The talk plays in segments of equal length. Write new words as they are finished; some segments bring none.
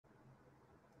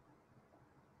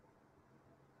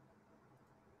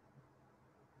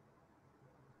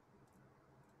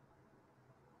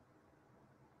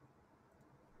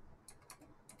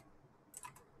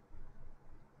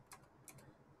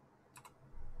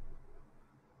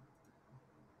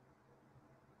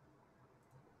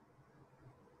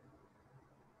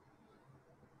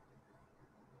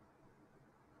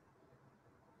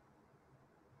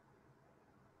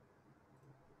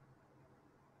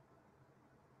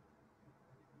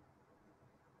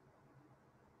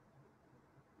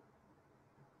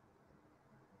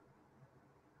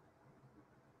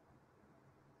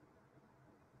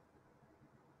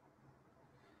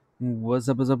What's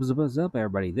up, what's up,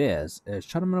 everybody? This is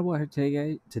Chunamanawa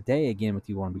here today again with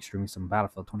you. Want to be streaming some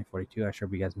Battlefield 2042. I sure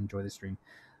hope you guys enjoy the stream.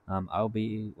 I'll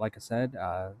be, like I said,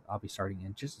 I'll be starting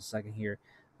in just a second here.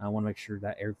 I want to make sure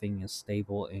that everything is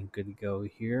stable and good to go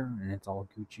here, and it's all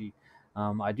Gucci.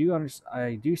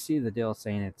 I do see the deal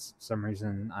saying it's for some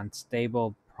reason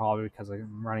unstable, probably because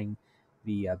I'm running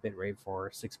the bitrate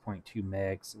for 6.2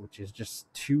 megs, which is just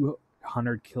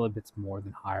 200 kilobits more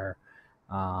than higher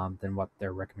than what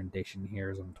their recommendation here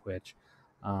is on Twitch.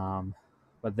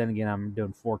 But then again, I'm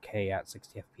doing 4K at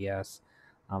 60 FPS.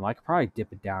 I could probably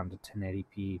dip it down to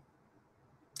 1080p.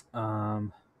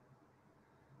 To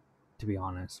be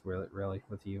honest, really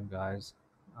with you guys.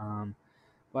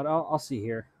 But I'll see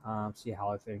here. See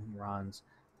how everything runs.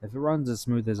 If it runs as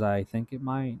smooth as I think it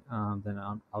might, then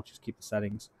I'll just keep the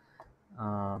settings.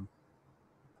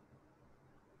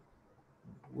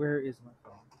 Where is my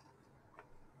phone?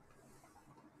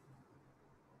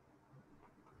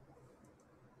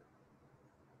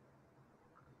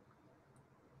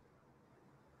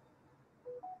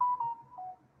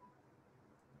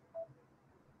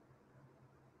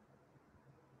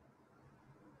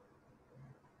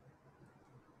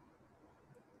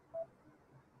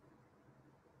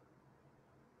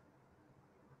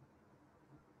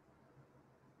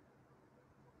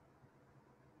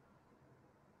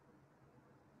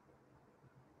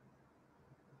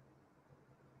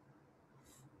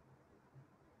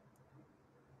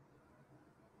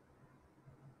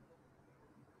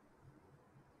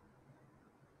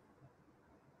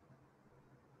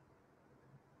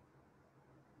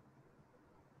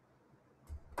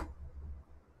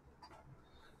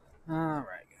 All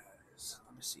right, guys.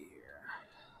 Let me see here.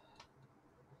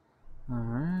 All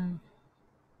right.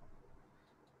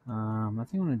 I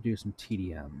think I'm gonna do some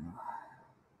TDM.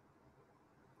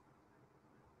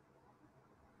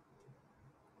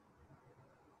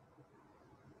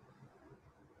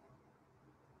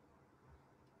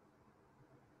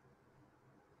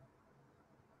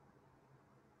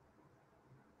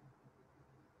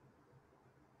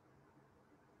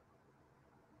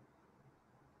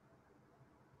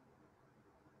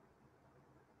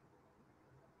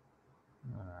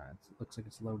 Alright, it looks like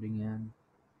it's loading in.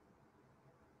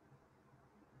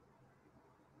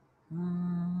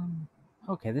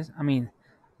 Okay, this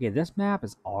map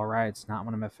is alright. It's not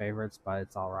one of my favorites, but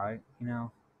it's alright, you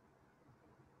know?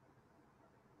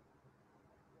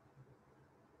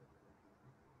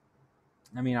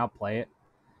 I mean, I'll play it,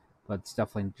 but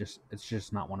it's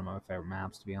just not one of my favorite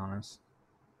maps, to be honest.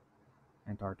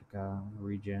 Antarctica,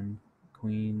 region,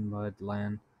 Queen, Mud,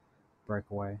 Land,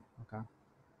 Breakaway, okay.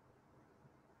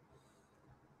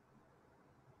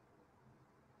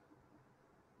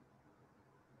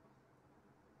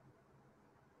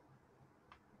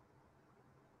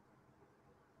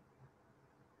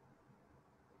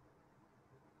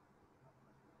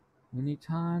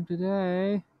 Anytime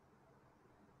today.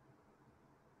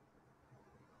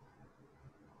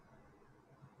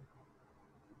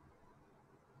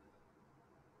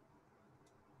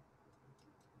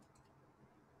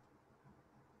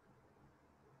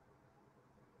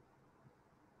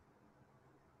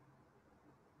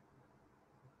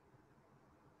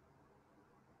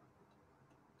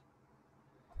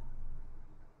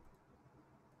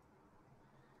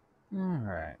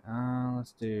 Alright,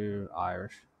 let's do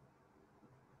Irish.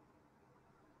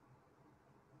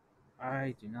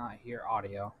 I do not hear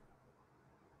audio.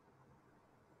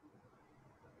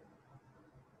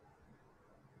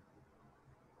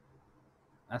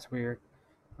 That's weird.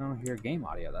 I don't hear game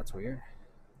audio. That's weird.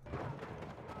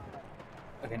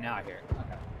 Okay, now I hear it.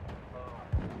 Okay.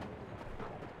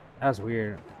 That was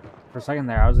weird. For a second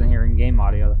there, I wasn't hearing game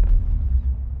audio.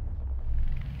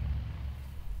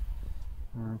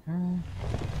 Okay.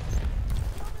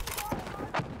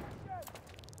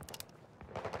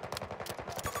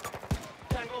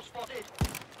 Tango spotted.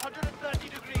 130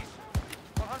 degrees.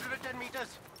 110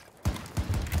 meters.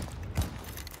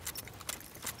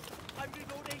 I'm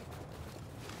reloading.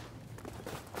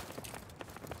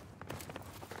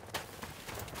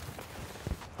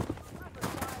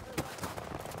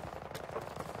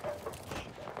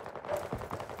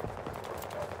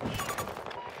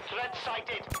 Threat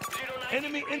sighted. 09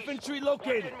 Enemy degrees. infantry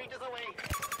located. 10 meters away.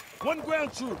 One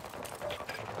ground troop.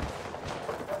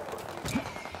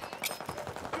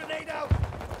 Grenade out.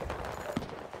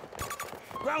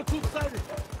 Ground troop sighted.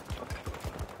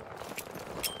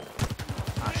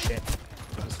 Ah, shit.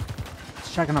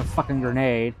 Just checking a fucking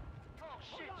grenade. Oh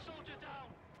shit, soldier down.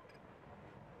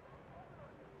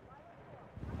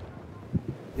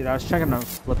 Dude, I was checking a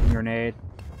flipping grenade.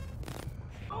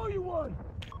 Oh, you won.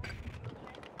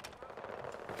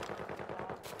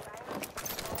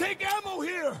 Take ammo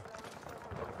here!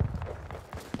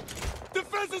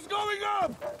 Defense is going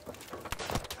up!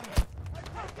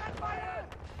 Fire!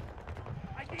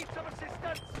 I need some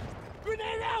assistance!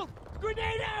 Grenade out!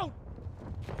 Grenade out!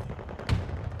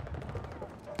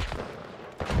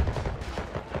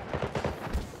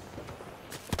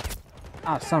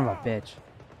 Ah, son of a bitch.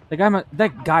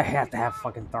 That guy has to have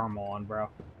fucking thermal on, bro.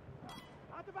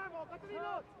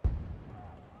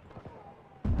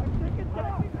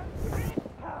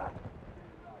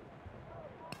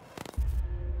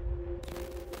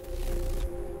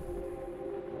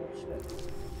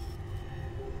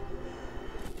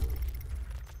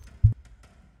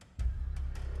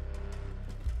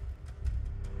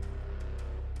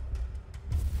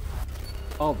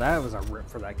 Oh, that was a rip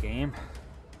for that game.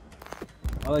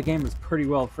 Oh, that game was pretty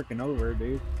well freaking over,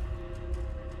 dude.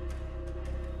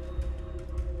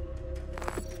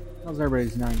 How's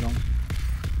everybody's night going?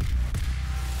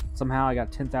 Somehow I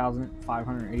got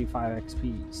 10,585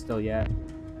 XP still yet.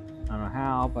 I don't know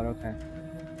how, but okay.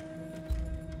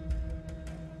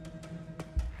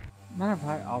 Matter of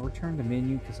fact, I'll return to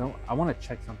menu because I want to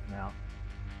check something out.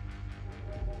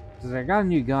 Because I got a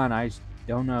new gun, I just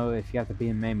don't know if you have to be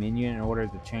in main menu in order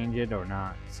to change it or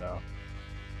not. So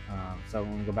I'm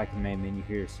going to go back to the main menu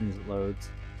here as soon as it loads.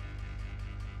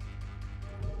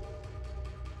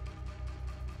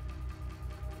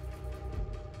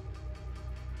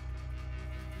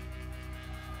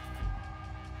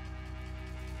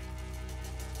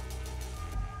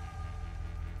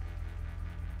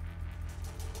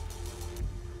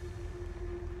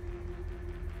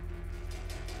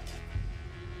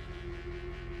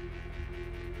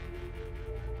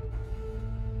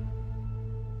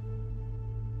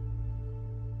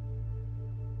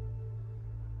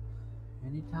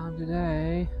 Anytime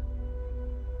today.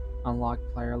 Unlock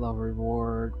player level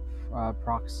reward,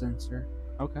 proc sensor.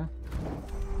 Okay.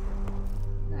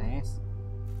 Nice.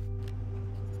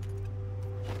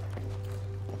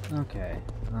 Okay.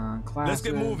 Classes. Let's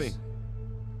get moving.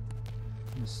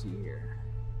 Let's see here.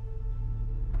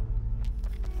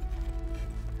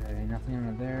 Okay, nothing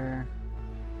under there.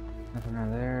 Nothing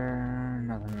under there.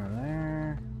 Nothing under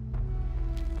there.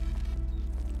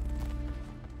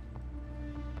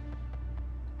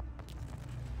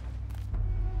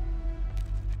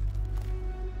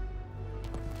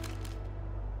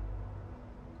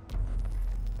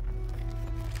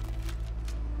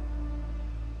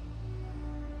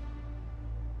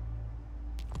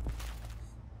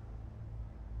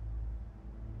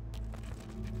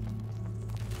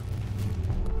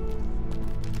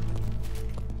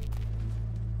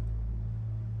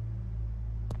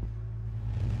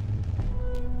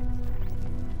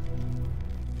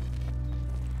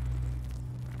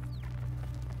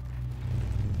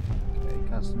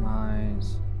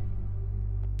 Customize.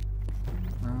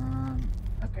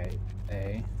 Okay,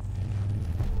 A.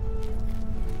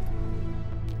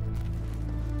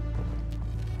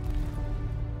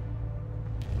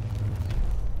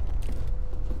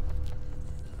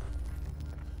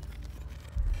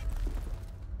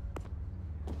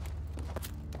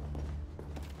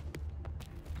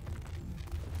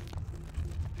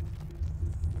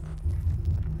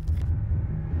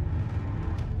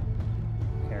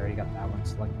 Okay, I already got that one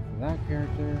selected for that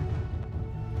character.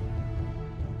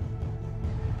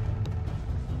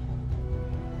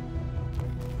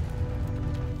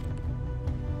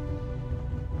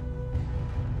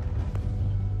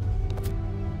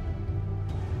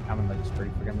 That one looks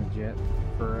pretty freaking legit,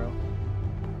 for real.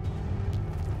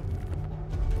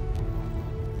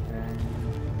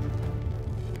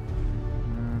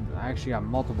 And I actually got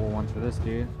multiple ones for this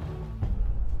dude.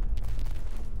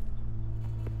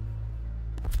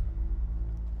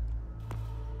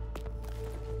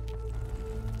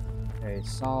 Okay,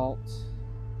 salt.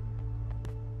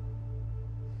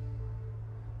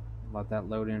 Let that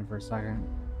load in for a second.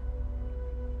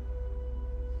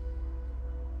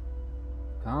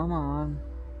 Come on.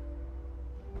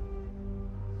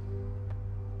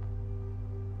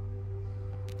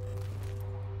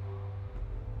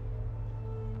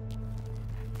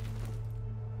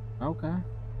 Okay.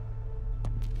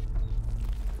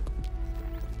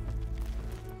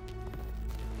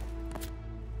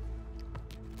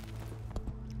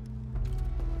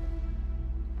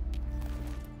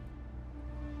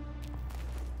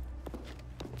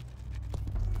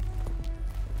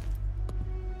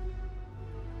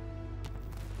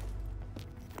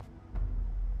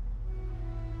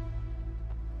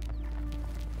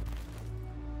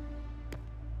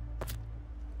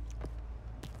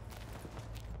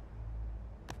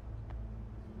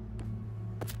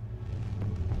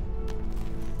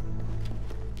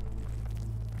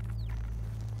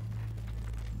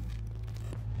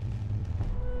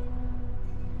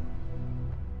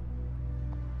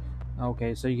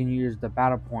 Okay, so you can use the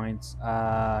battle points,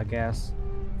 I guess,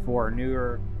 for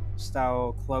newer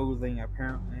style clothing,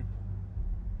 apparently.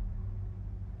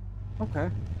 Okay.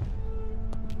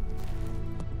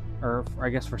 Or, I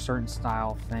guess, for certain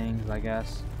style things, I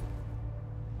guess.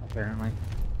 Apparently.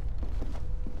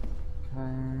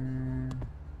 Okay.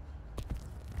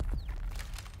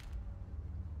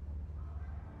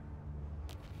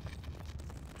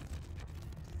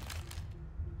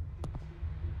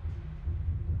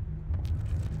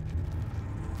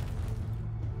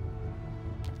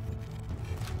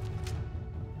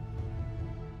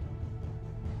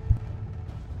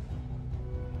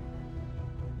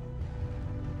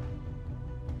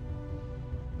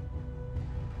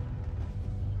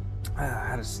 I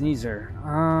had a sneezer.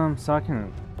 So I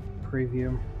can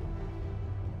preview.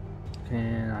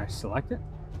 Can I select it?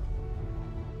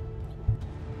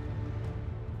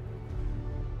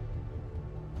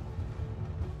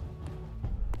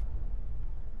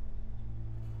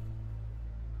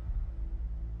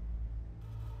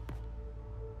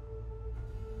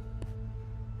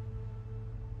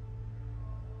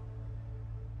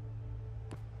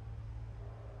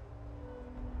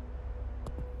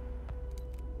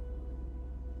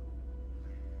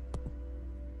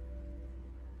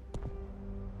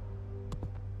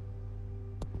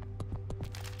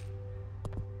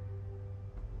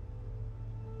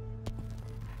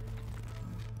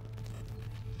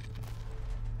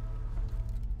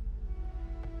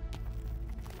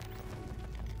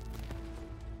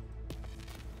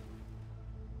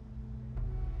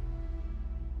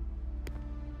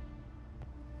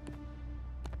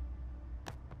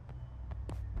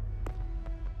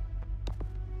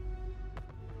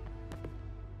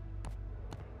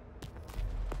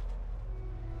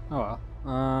 Oh well.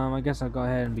 I guess I'll go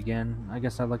ahead and begin. I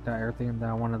guess I looked at everything that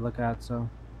I wanted to look at. So,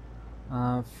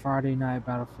 Friday Night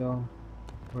Battlefield.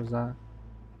 Where's that?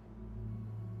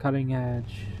 Cutting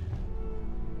Edge.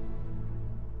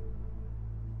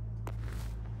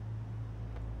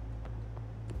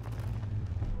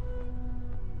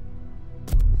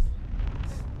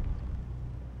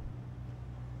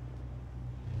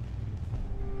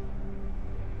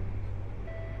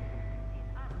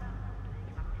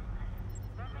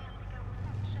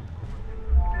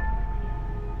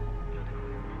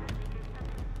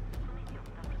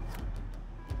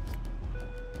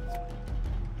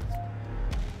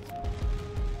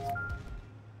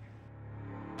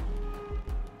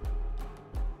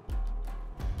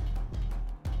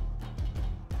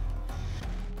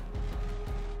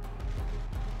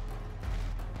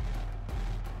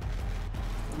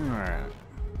 Alright.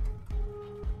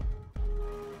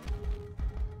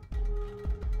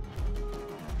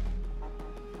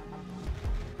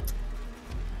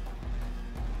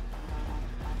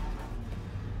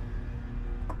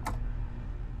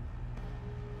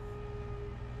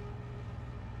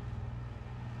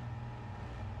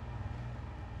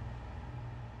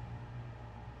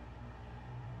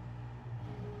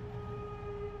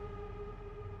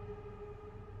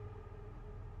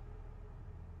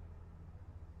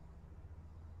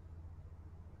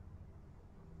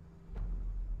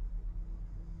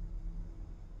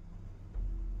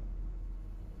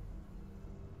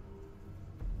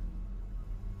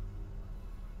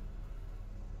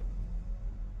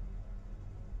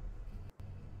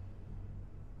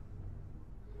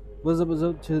 What's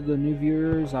up to the new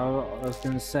viewers? I was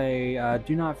going to say,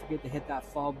 do not forget to hit that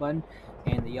follow button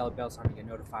and the yellow bell so I can get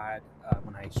notified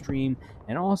when I stream.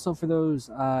 And also for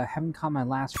those haven't caught my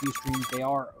last few streams, they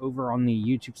are over on the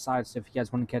YouTube side. So if you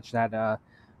guys want to catch that,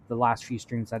 the last few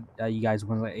streams that you guys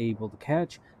weren't able to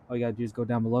catch, all you gotta do is go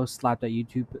down below, slap that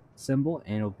YouTube symbol,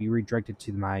 and it'll be redirected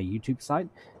to my YouTube site.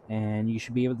 And you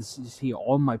should be able to see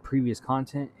all my previous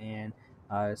content and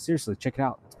seriously, check it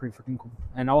out. It's pretty freaking cool.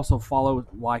 And also follow,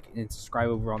 like, and subscribe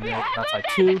over on that side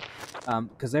too,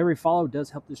 because every follow does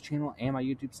help this channel and my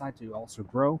YouTube side to also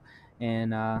grow.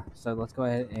 And so let's go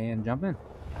ahead and jump in.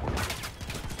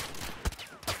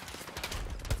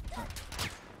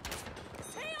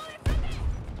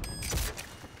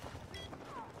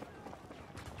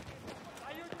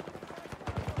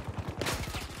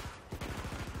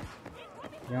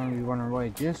 You don't be running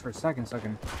away just for a second.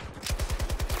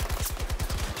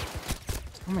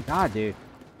 Oh my god, dude.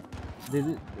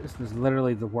 This was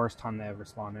literally the worst time they ever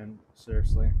spawned in.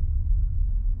 Seriously.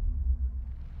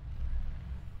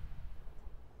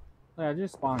 Yeah, I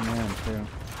just spawned in, too.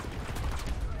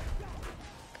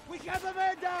 We have a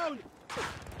man down!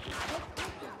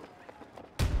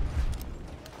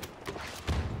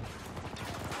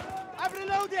 I'm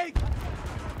reloading!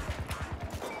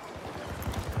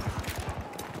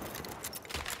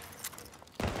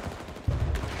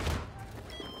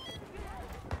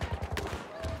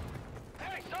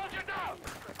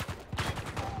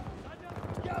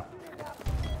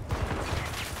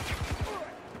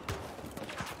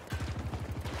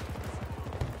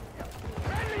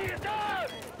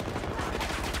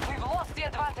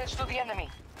 advantage to the enemy.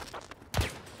 We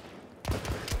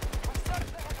searched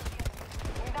the head of the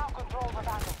enemy. We now control the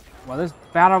battle. Well, this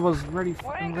battle was already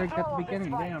We're in fucking rigged at the control of this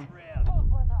beginning. fight. Damn.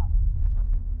 Don't let up.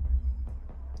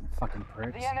 Fucking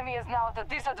pricks. The enemy is now at a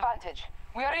disadvantage.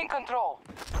 We are in control.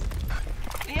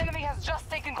 The enemy has just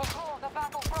taken control of the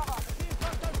battle from us.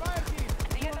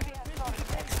 The enemy has started.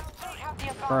 They have the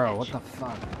advantage. Bro, what the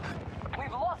fuck?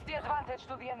 We've lost the advantage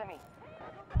to the enemy.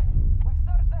 We've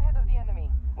searched the head of the enemy.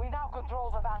 We now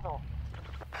control the battle.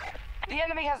 The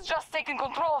enemy has just taken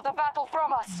control of the battle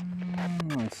from us.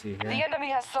 Let's see here. The enemy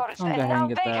has surged, I'll go and ahead now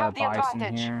and get they have the the bison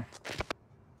advantage. here.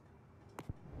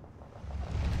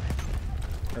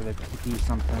 Or the PP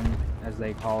something, as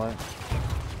they call it.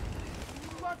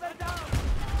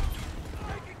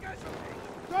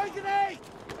 Throwing grenade!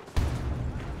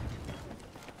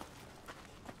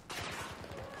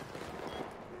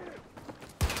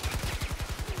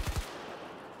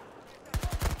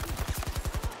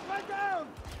 Right down!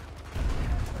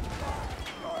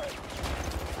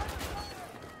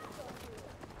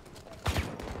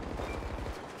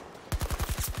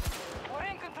 We're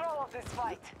in control of this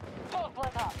fight. Don't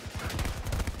let up.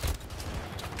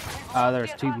 Oh,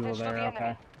 there's two people there,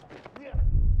 okay.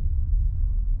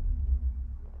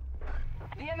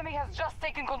 The enemy has just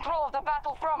taken control of the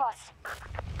battle from us.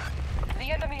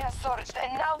 The enemy has surged,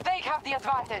 and now they have the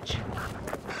advantage.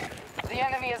 The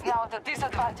enemy is now at a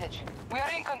disadvantage. We are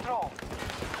in control.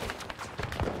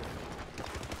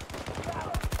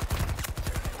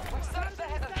 We've surged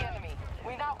ahead of the enemy.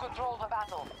 We now control the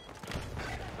battle.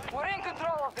 We're in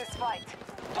control of this fight.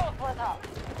 Don't let up.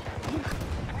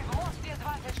 We've lost the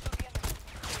advantage to the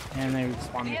enemy. And they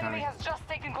spawned The behind enemy me. has just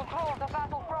taken control of the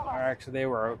battle from Or us. actually, they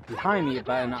were behind me,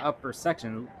 but in the upper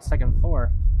section, second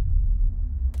floor.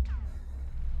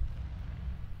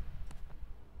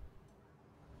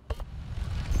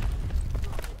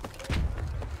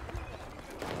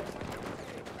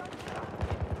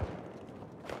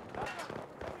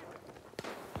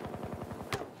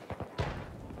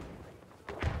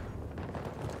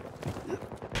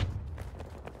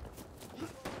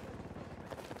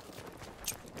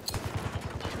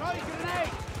 Throwing grenade!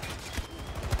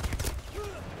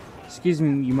 Excuse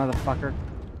me, you motherfucker.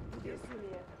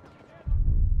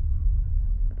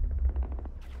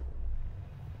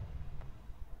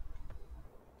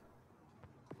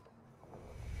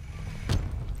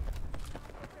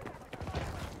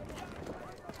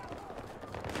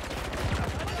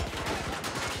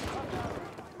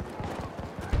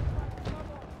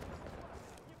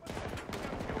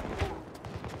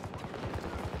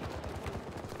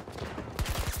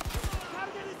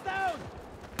 Target is down!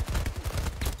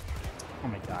 Oh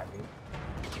my god, dude.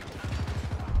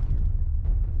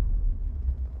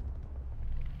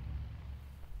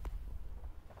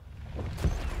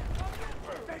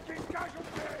 Taking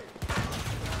casualty!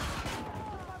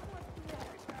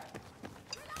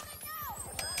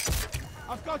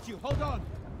 I've got you, hold on!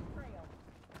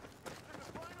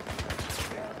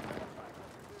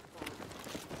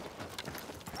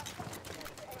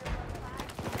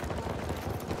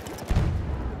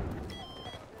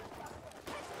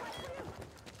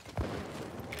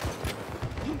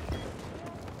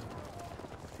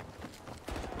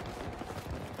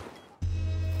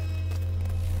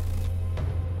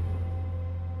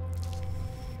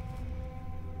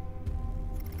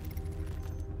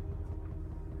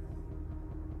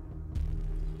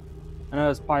 I know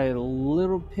it's probably a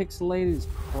little pixelated. It's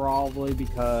probably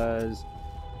because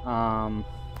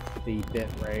the bit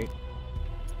rate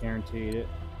guaranteed it.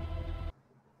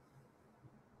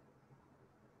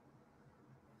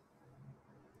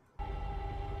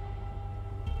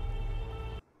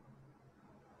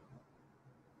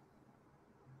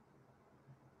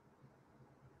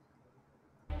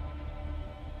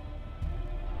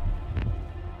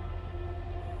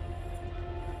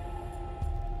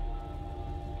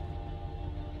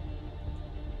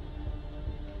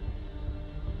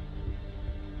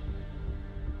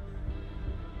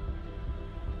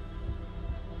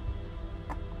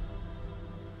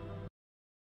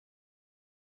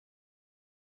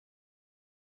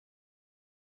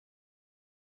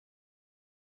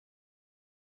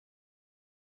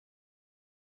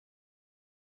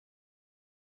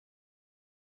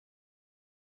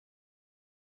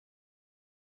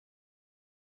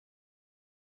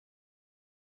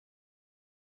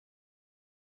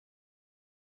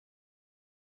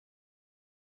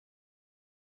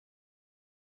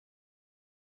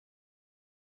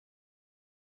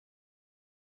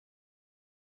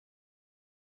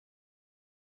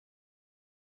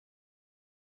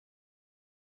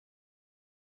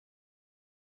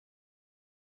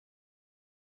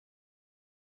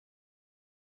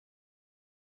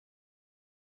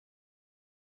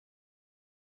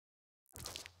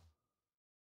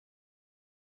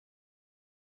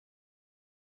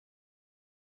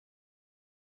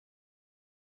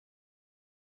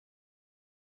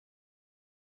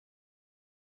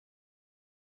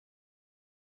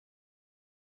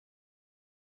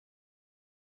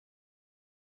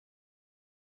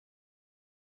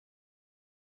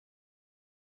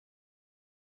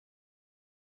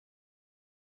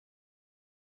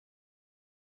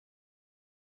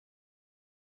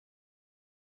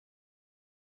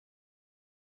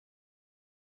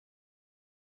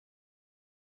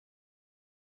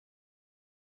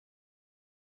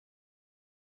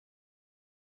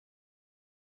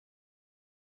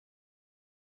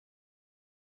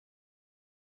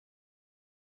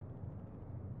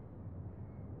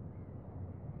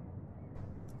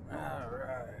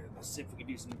 Let's see if we can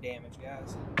do some damage,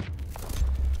 guys.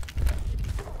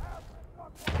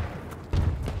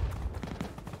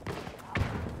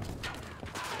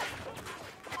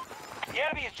 The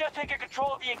enemy has just taken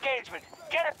control of the engagement.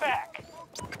 Get it back!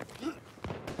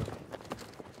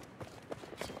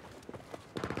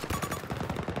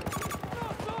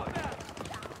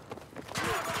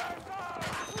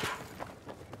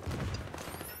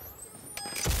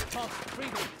 Pulse,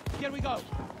 freedom. Here we go.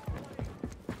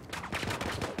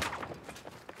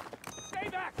 Stay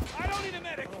back! I don't need a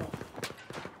medic!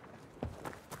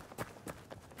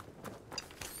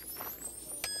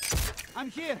 I'm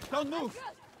here. Don't move.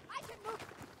 I can move.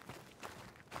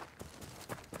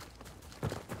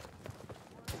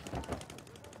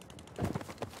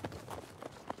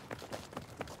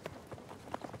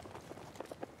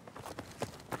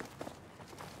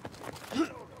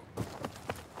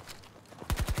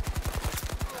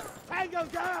 Tango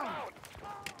down.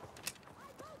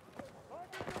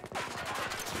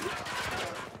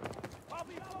 I'll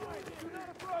be fine! Do not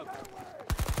approach!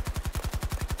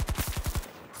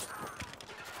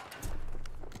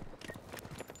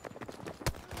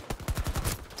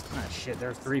 Ah, shit,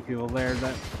 there's 3 people there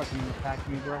that fucking attacked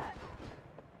me, bro.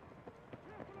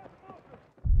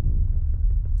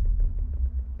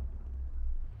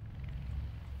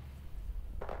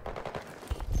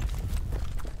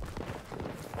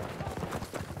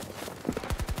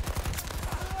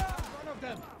 One of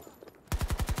them.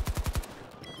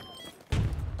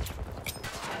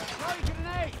 Throwing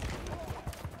grenade.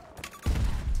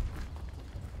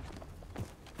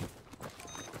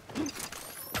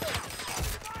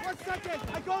 1 second.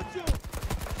 I got you.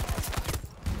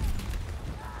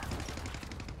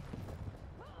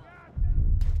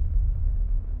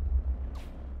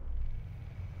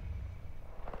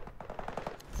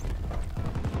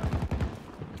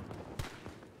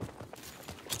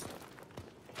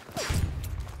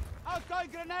 Outgoing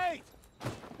grenade.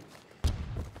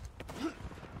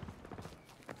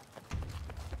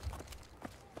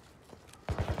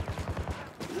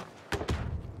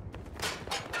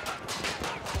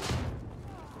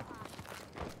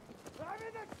 I'm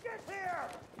in the shit here!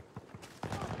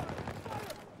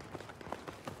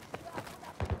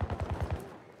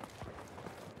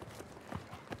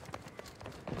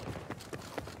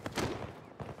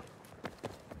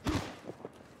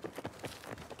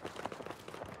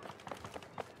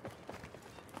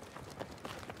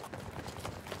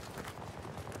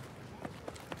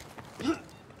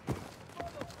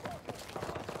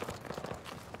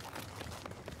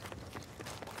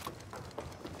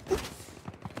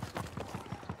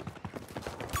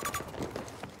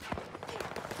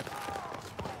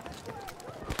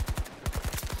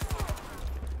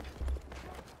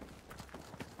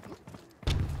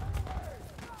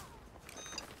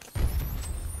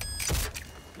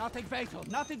 Nothing fatal.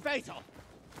 Nothing fatal.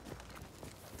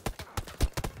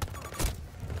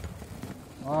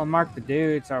 Well, mark the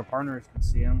dudes. Our partners can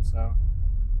see them, so.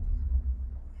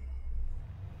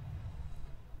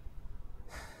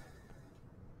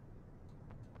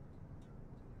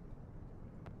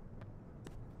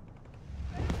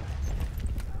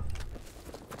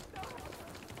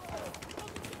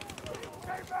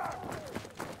 Stay back!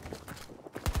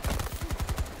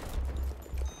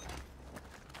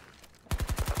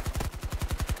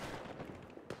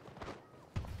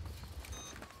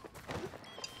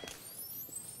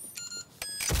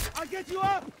 I'll get you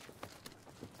up.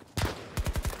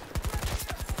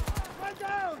 Run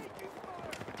down.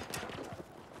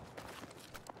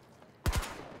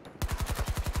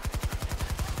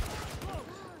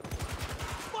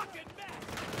 Fucking mess!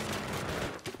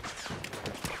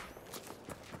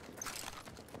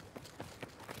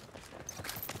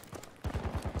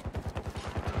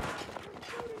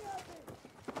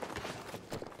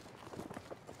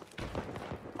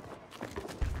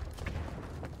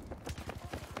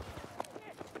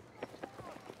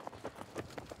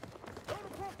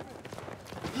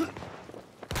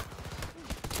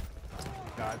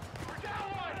 God.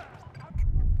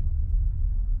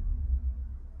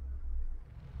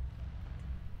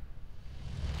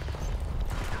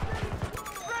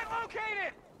 Threat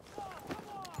located!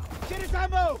 Get his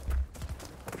ammo.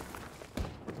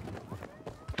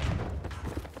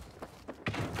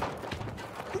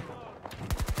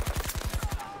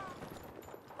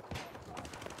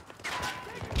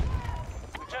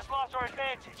 We just lost our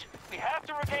advantage. We have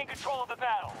to regain control of the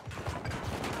battle.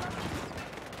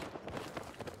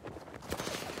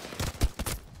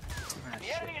 Ah, The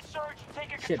shit. enemy is surged and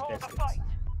taking Shit control of the biscuits. fight.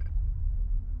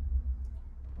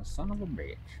 A son of a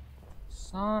bitch.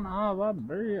 Son of a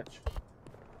bitch.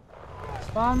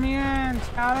 Spawn me in,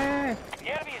 Scotty! The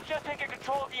enemy You've just taken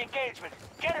control of the engagement.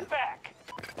 Get it back.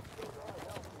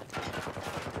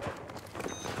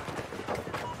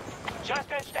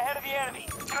 Just edged ahead of the enemy.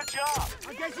 Good job.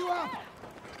 I'll get you up!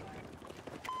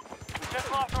 We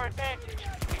just lost our advantage.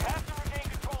 We have to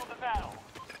regain control of the battle.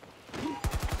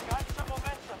 Got some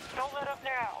momentum. Don't let up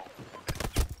now.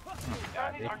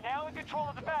 Enemies are now in control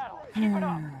of the battle. Keep it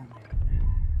up.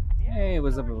 Hey,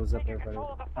 what's up, everybody?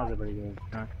 How's everybody doing?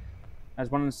 I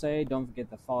just wanted to say, don't forget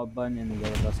the follow button and the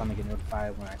yellow bell sign to get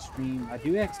notified when I stream. I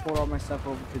do export all my stuff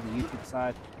over to the YouTube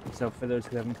side, so for those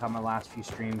who haven't caught my last few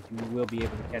streams, you will be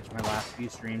able to catch my last few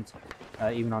streams,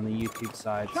 even on the YouTube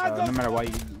side. So no matter what,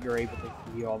 you're able to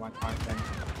view all my content.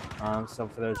 So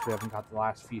for those who haven't caught the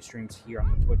last few streams here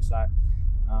on the Twitch side,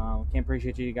 can't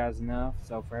appreciate you guys enough.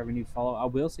 So for every new follow, I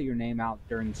will say your name out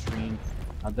during the stream.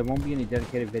 There won't be any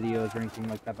dedicated videos or anything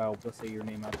like that, but I will say your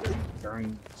name out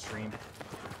during the stream.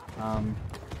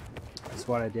 That's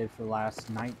what I did for the last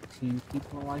 19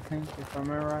 people, I think, if I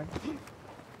remember right.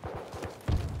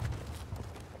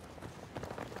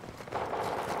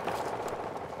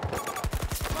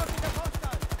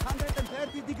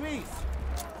 130 degrees.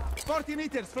 40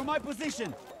 meters from my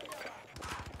position.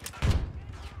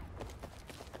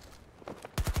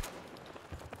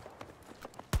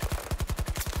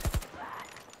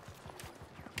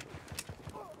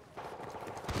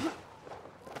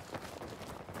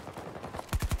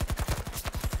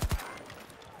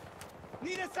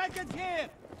 Need a second here!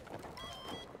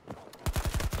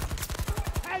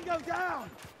 Tango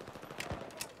down!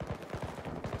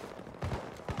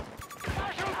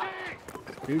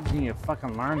 Dudes need to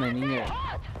fucking learn. They need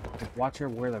to watch her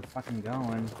where they're fucking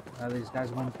going. These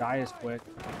guys won't die as quick.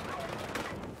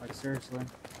 Like, seriously.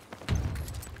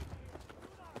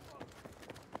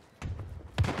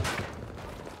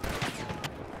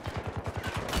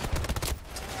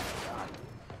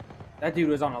 That dude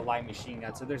was on a light machine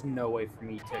gun, so there's no way for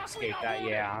me to escape that.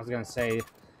 Yeah, I was gonna say,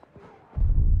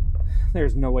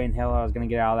 there's no way in hell I was gonna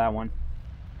get out of that one.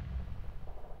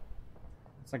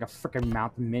 It's like a freaking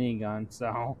mountain minigun,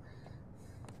 so.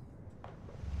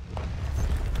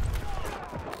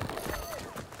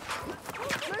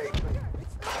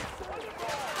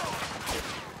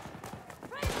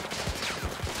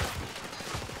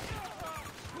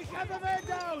 We have a man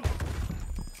down!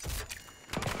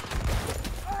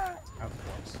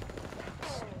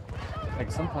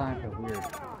 Like some kind of weird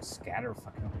scatter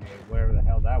fucking grenade, whatever the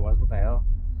hell that was. What the hell?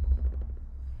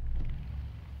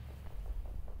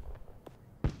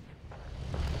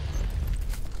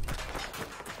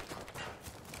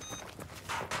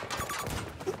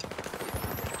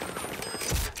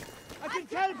 I can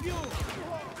help you!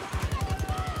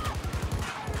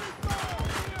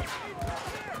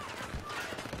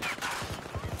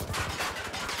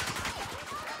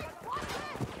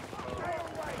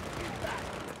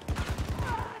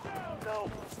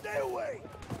 Stay away!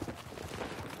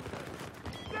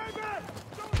 Stay back!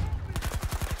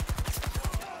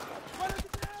 One of the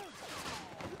down!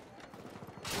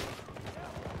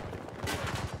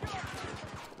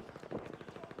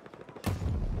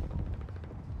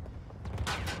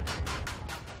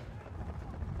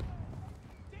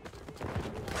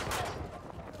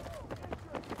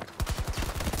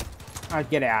 Alright,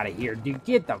 get out of here, dude.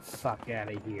 Get the fuck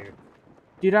out of here.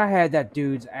 Dude, I had that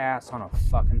dude's ass on a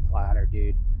fucking platter,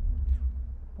 dude.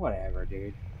 Whatever,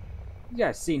 dude. You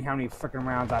guys seen how many freaking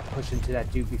rounds I pushed into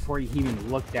that dude before he even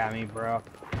looked at me, bro?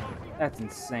 That's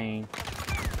insane.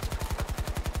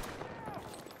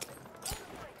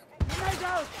 Grenade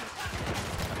out!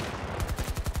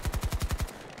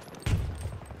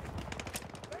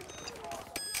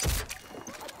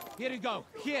 Here you go.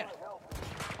 Here.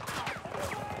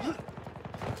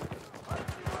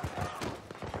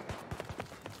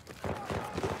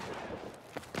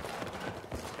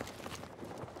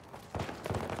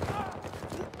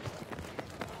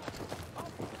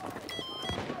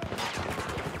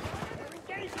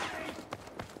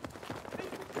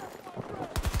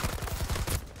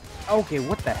 Okay,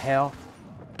 what the hell?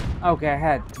 Okay, I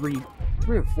had three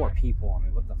or four people on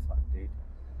me. What the fuck, dude?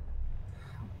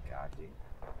 Oh my god, dude.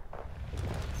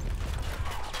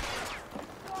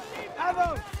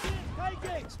 Ammo! Take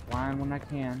it! Flying when I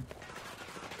can.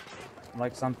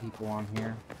 Like some people on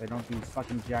here. They don't do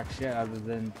fucking jack shit other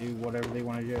than do whatever they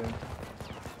want to do.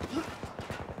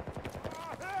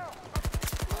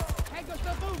 Tango's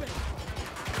still moving!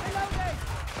 Reloading!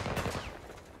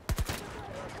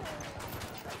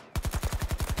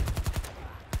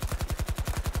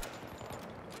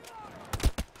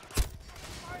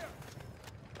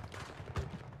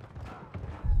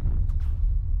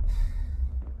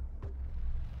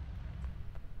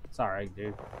 It's alright,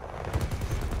 dude.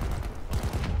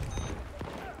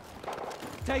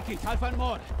 Take it, I'll find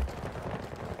more.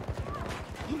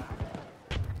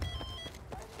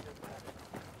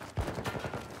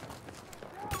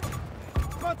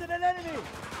 Spotted an enemy!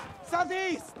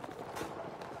 Southeast!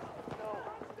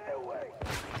 Stay away!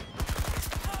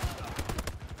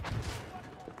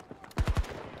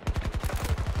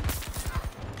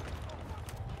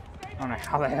 I don't know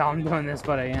how the hell I'm doing this,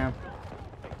 but I am.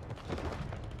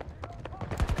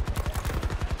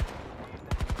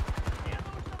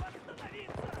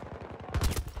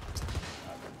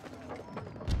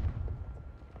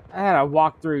 I had a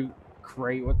walk-through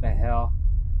crate. What the hell?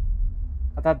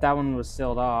 I thought that one was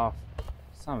sealed off.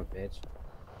 Son of a bitch.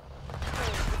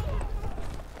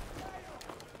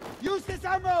 Use this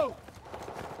ammo!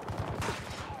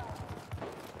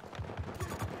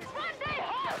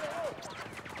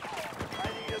 I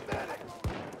need a medic!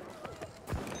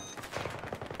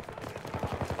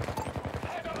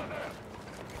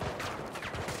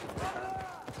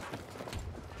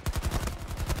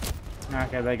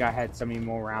 Okay, they got had so many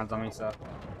more rounds on me, so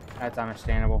that's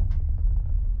understandable.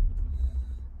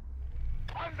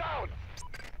 I'm down.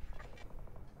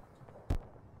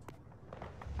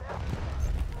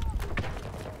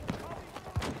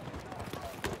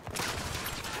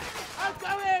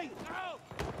 Outgoing!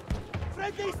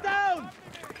 Friendly's down!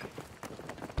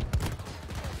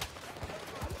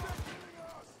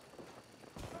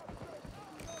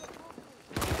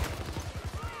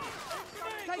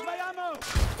 Take my ammo!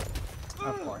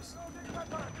 Of course.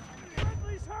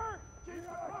 Friendly's hurt!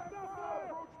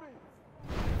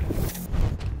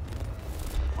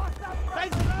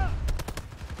 Thanks a lot!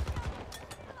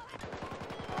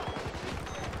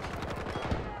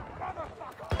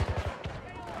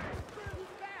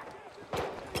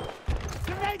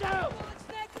 Tornado!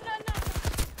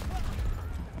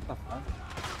 What the fuck?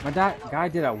 My guy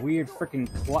did a weird freaking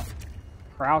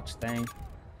crouch thing.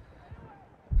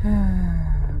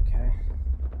 Okay.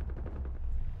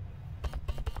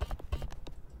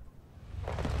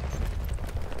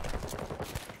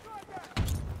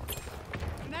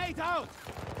 Grenade out!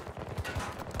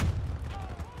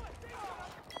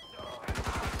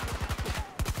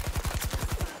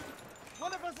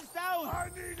 One of us is down! I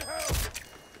need help!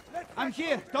 I'm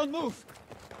here, don't move!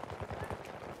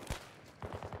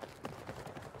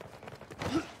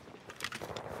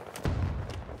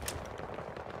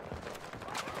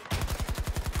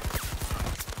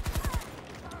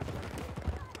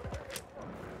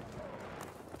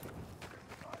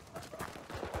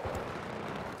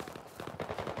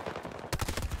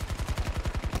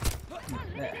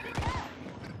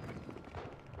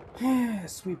 There.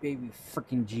 Sweet baby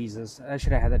freaking Jesus. I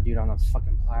should have had that dude on the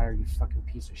fucking platter, you fucking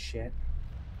piece of shit.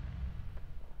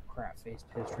 Crap face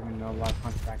piss trimming no lot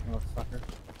punch back motherfucker.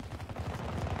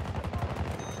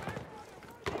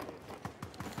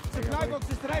 Supply box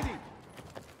is ready!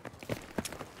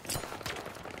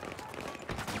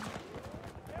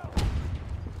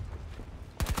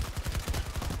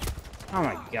 Oh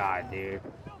my god, dude.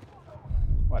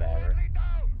 Whatever.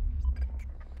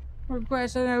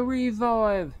 Requesting a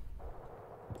revive.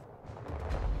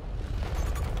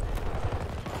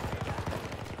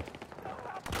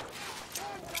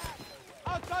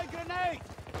 Outside grenade!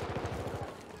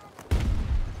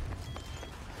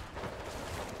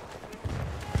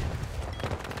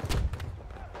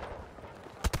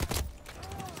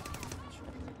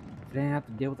 If I didn't have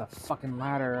to deal with a fucking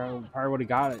ladder, I probably would have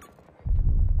got it.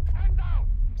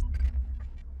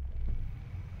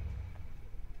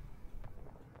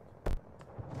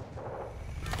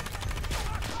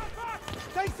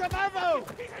 Take some ammo!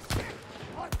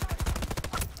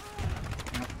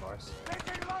 Of course.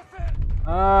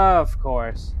 Of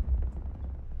course.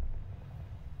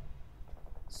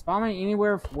 Spawn me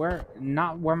anywhere where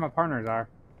not where my partners are.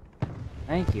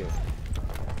 Thank you.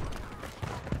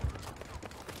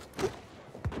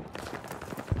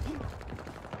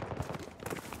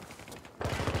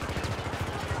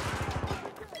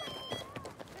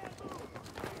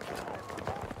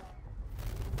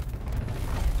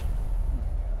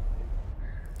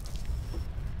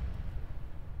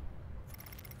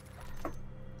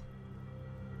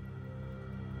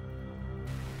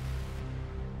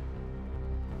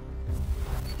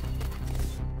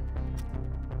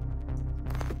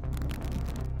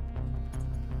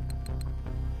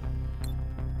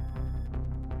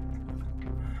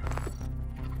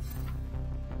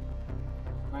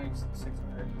 Nice,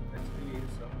 600 XP,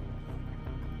 so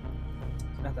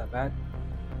it's not that bad.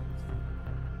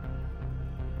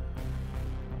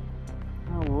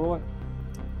 Oh, roll it.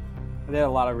 I did a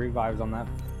lot of revives on that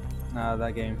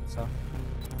game, so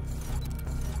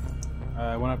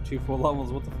I went up 2 full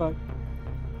levels. What the fuck?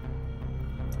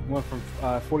 Went from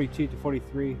 42 to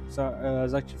 43, so it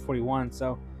was actually 41.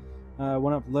 So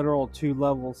went up literal 2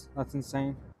 levels. That's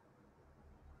insane.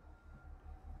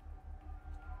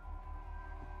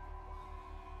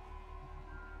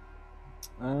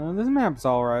 This map's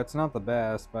alright. It's not the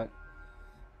best, but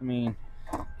I mean,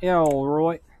 yeah,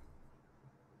 alright.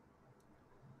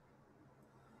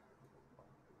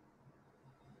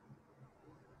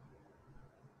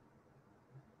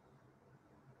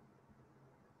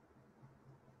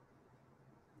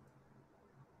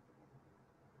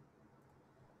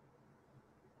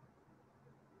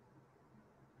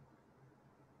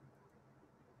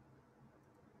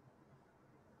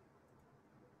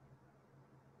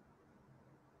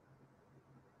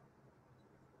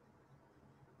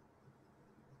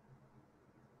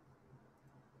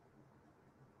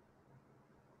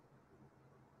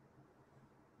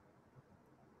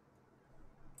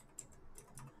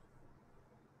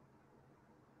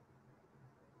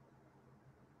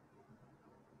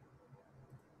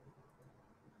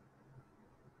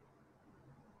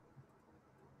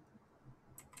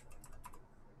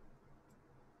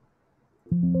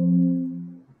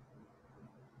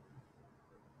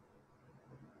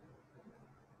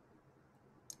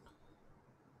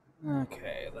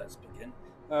 Okay, let's begin.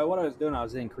 What I was doing, I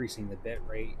was increasing the bit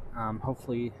rate.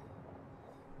 Hopefully,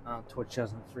 Twitch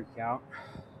doesn't freak out.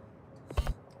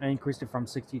 I increased it from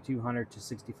 6200 to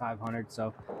 6500,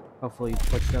 so hopefully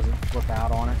Twitch doesn't flip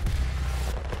out on it.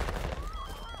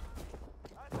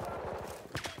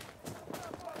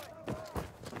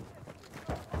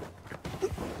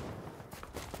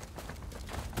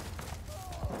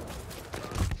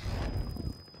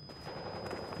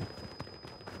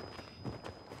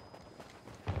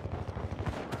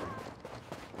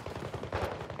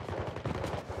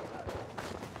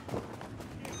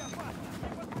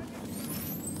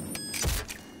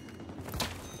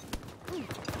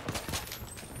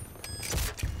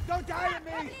 Don't die at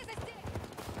me!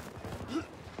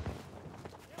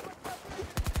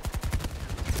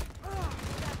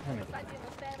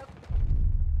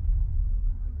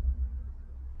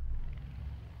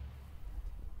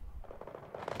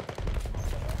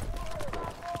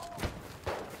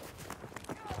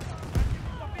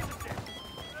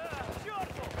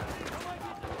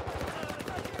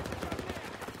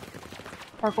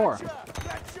 Parkour.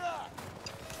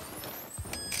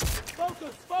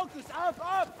 Focus, focus,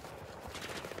 up!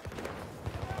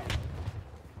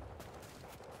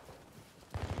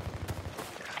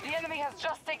 The enemy has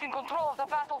just taken control of the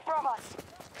battle from us.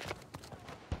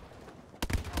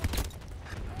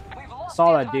 We've lost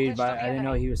Saw the that dude, advantage but to the I didn't know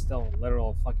enemy. he was still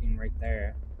literal fucking right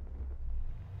there.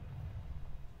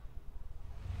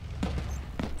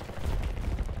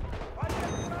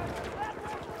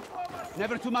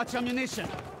 Never too much ammunition.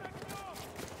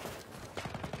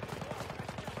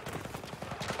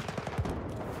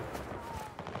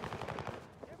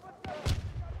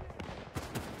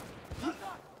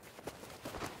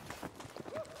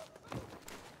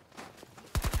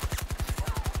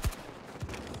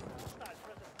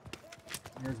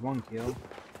 There's one kill.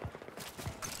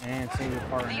 And save the The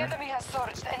partner. enemy has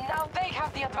surged, and now they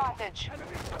have the advantage.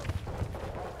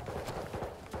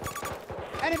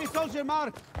 Enemy soldier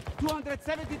marked.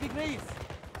 270 degrees.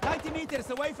 90 meters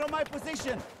away from my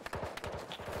position.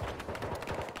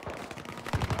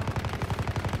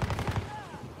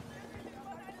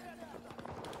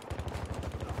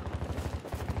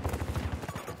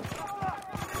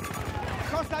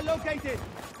 Hostile located.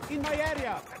 In my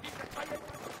area.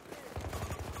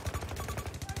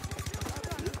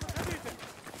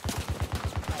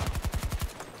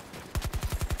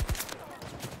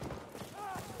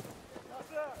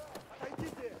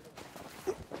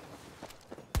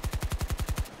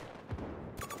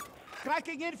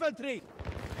 Cracking infantry!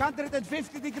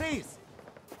 150 degrees!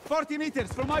 40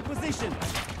 meters from my position!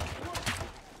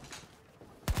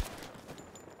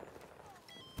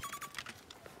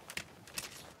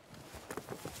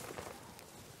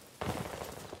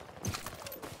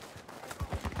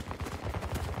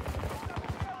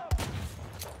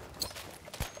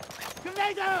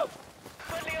 Grenade out!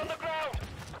 Friendly on the ground!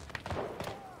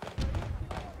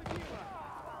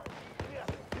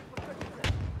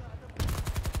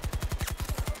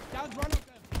 Down one of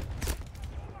them!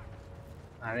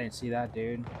 I didn't see that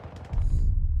dude.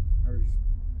 I was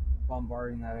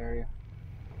bombarding that area.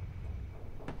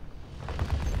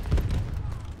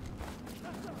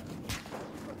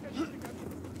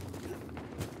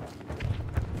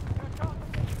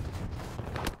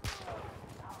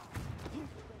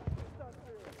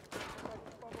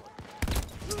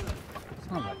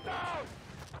 Son of a bitch.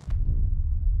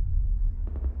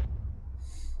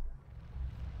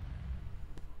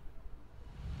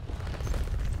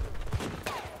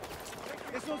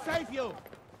 save you!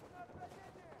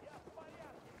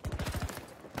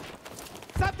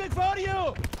 Something for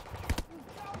you!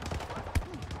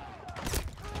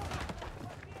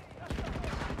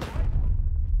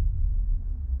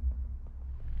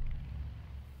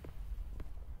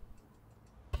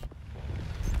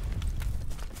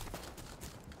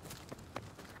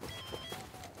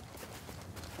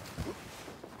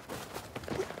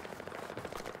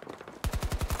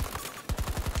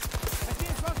 I see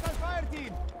a hostile fire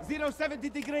team! 070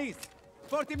 degrees!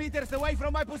 40 meters away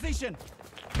from my position!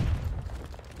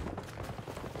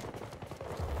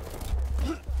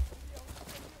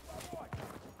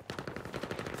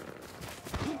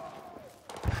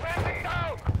 Ramping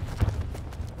out!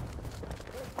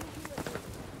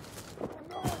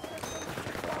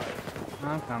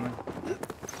 I'm coming.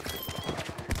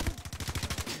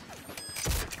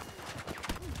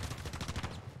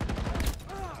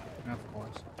 Of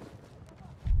course.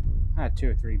 I had 2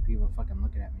 or 3 people fucking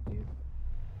looking at me, dude.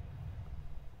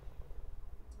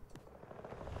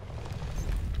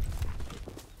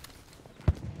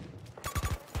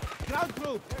 Ground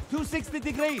group! 260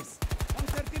 degrees!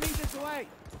 130 meters away!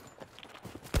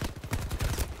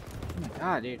 Oh my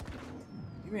god, dude.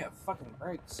 Give me a fucking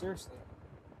break, seriously.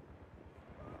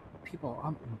 People,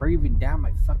 I'm breathing down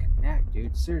my fucking neck,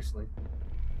 dude. Seriously.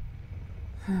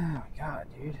 Oh my god,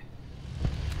 dude.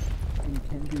 You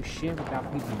can't do shit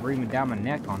without people breathing down my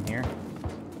neck on here.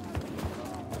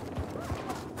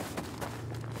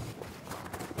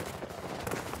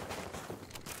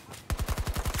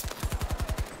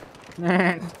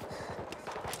 Right.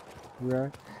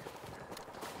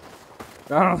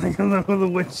 I don't think a little the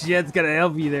wind shed's gonna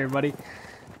help you there, buddy.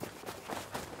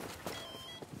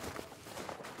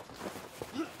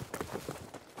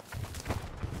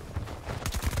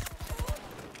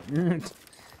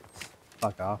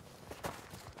 Fuck off.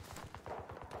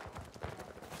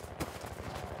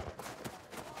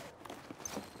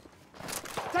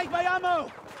 Take my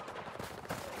ammo!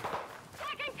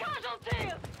 Second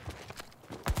casualty!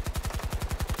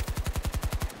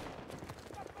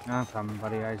 I'm coming,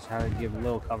 buddy. I just had to give a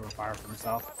little cover fire for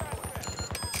myself.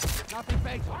 Nothing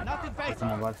fatal! Nothing Come fatal!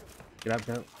 on, bud. Get up,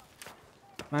 get up.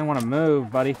 Might want to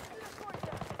move, buddy.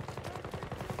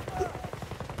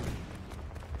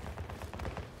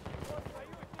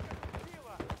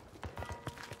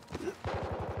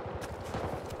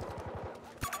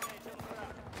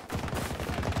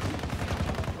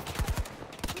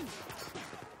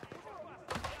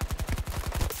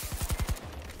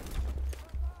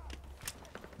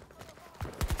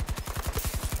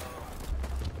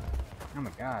 Oh my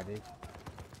god, dude.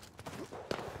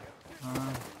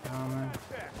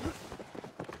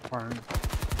 Pardon.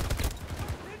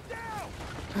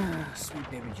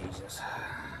 Sweet baby Jesus.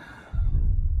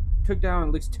 Took down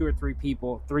at least 2 or 3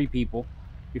 people, 3 people,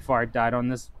 before I died on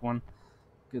this one.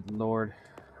 Good lord.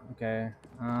 Okay.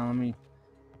 Let me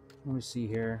see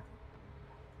here.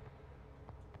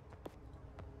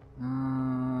 What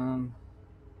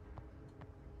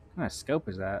kind of scope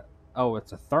is that? Oh,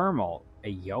 it's a thermal.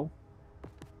 Hey, yo.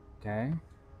 Okay.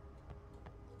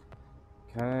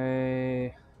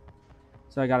 Okay.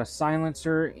 So I got a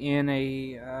silencer in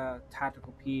a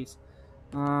tactical piece.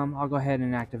 I'll go ahead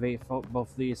and activate both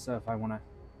of these. So if I want to,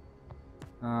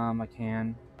 I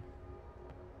can.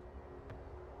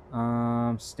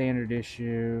 Standard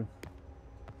issue.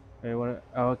 Wait, what?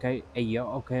 Oh, okay. Hey, yo.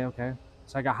 Okay, okay.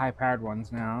 So I got high-powered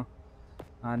ones now.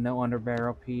 No under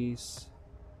barrel piece.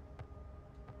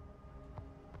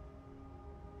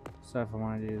 So if I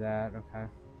want to do that, okay.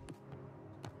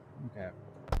 Okay.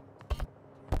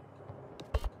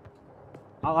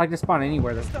 I like to spawn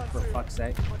anywhere, for fuck's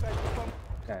sake.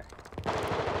 Okay.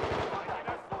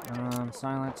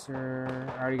 Silencer.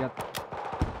 I already got.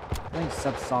 I think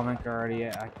subsonic are already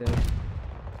active.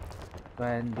 Go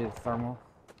ahead and do the thermal.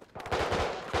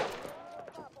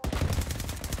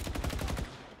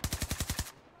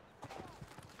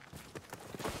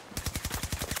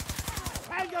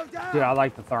 Dude, I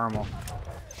like the thermal.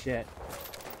 Shit.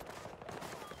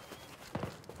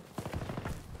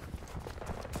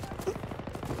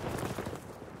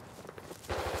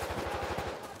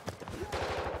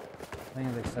 I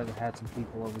think they said they had some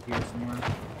people over here somewhere.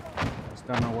 Just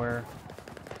don't know where.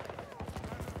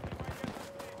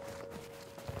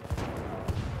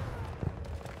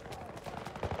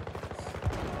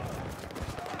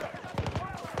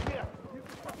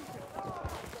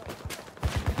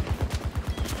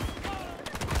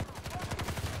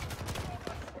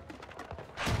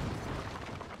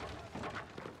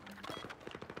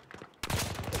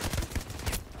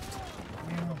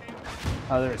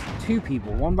 Oh, there's 2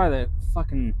 people. One by the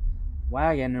fucking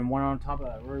wagon and one on top of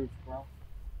that roof, bro.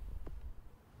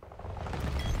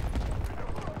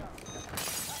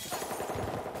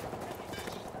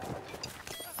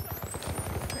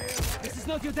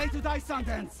 not your day to die,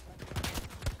 Sundance.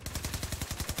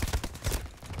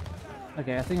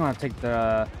 Okay, I think I'm gonna take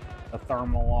the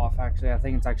thermal off. Actually, I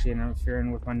think it's actually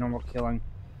interfering with my normal killing.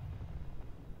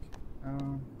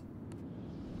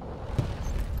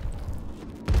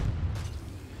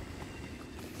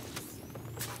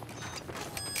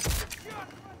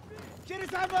 Here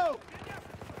is ammo!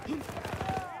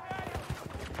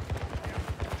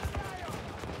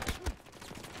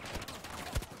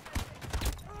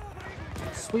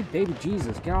 Sweet baby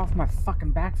Jesus, get off my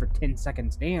fucking back for 10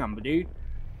 seconds. Damn, dude.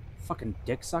 Fucking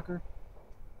dick sucker.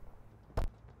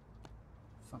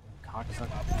 Fucking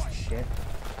cocksucker piece of shit.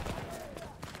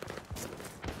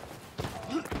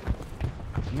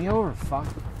 Get me over, fuck.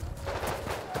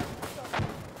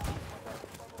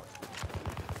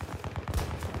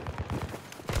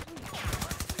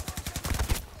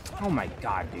 Oh my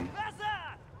god, dude.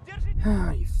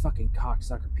 You fucking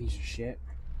cocksucker piece of shit.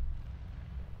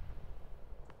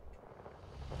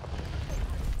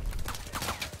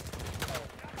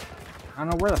 I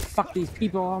don't know where the fuck these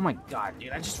people are. Oh my god,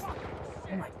 dude.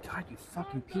 Oh my god, you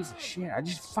fucking piece of shit. I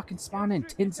just fucking spawned in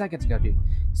 10 seconds ago, dude.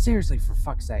 Seriously, for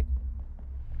fuck's sake.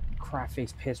 Crap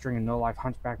face, piss drinking, no life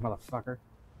hunchback motherfucker.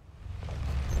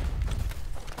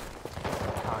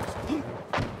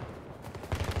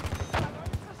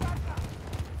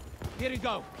 Here you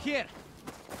go. Here.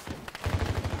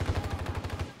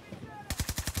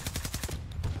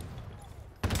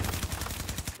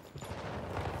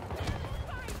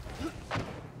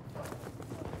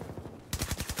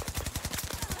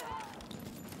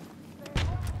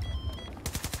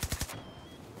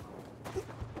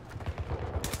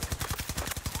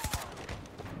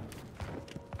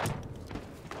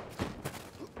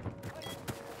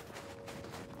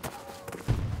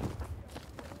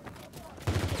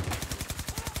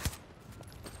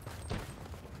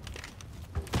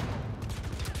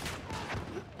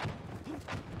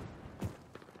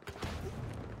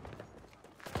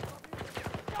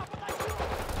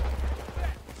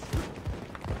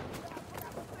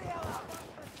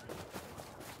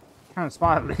 Trying to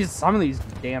spot at least some of these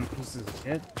damn pieces of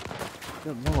shit.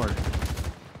 Good lord.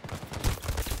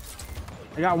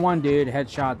 I got one dude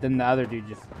headshot, then the other dude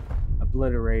just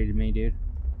obliterated me, dude.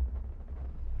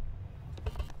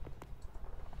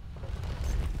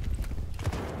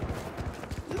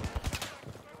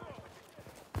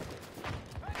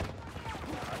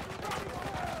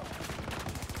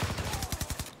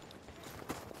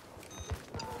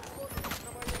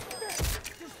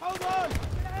 Hold on!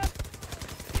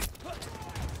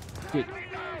 Dude,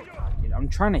 I'm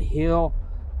trying to heal,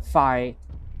 fight,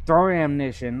 throw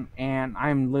ammunition, and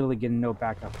I'm literally getting no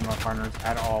backup from my partners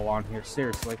at all on here.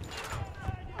 Seriously.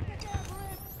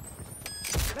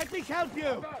 Let me help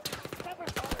you!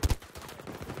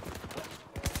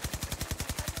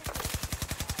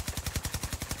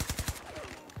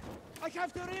 I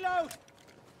have to reload!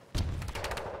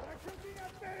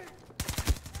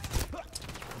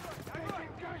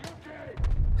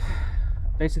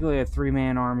 Basically a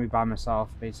 3-man army by myself,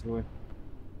 basically.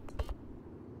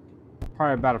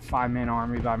 Probably about a 5-man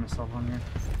army by myself on here.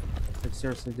 It's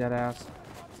seriously dead ass.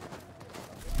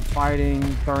 I'm fighting,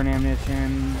 throwing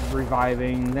ammunition,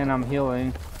 reviving, then I'm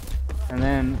healing, and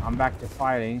then I'm back to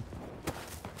fighting.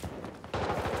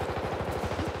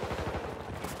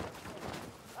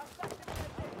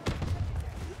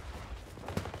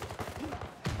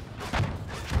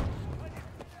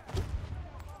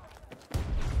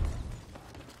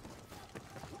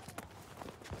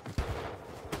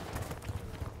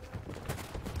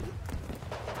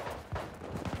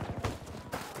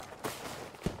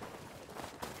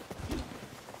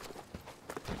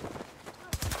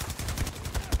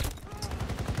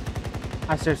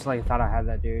 I seriously thought I had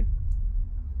that dude.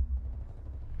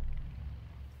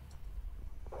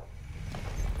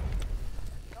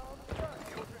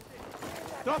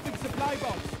 Dropping supply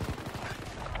box!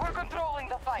 We're controlling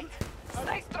the fight.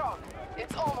 Stay strong.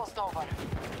 It's almost over.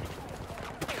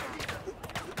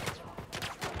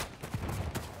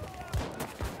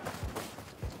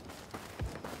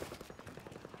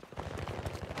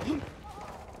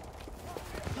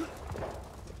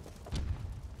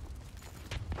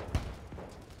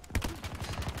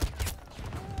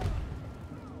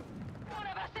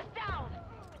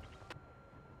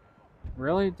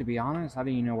 Really? To be honest, how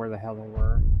do you know where the hell they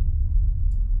were?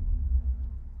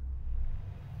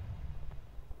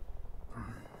 I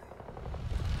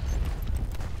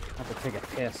have to take a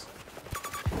piss.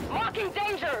 Marking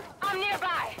danger! I'm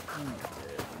nearby!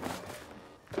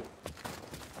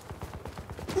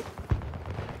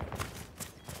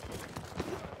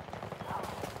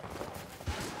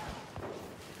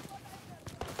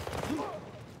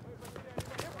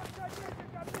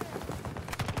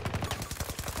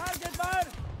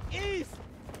 East!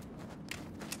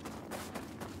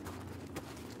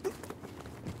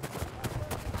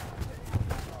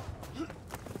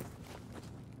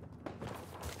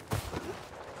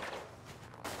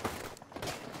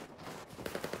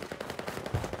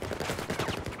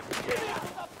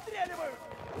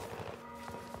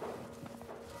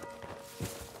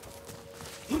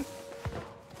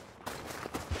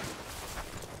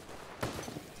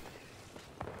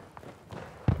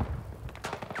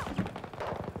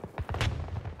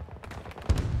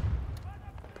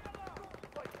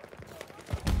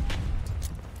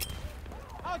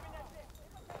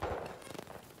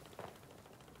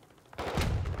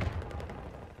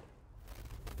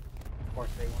 Of course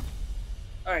they won.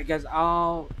 Alright, guys,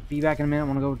 I'll be back in a minute. I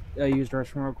want to go use the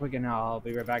restroom real quick, and I'll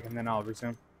be right back, and then I'll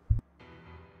resume.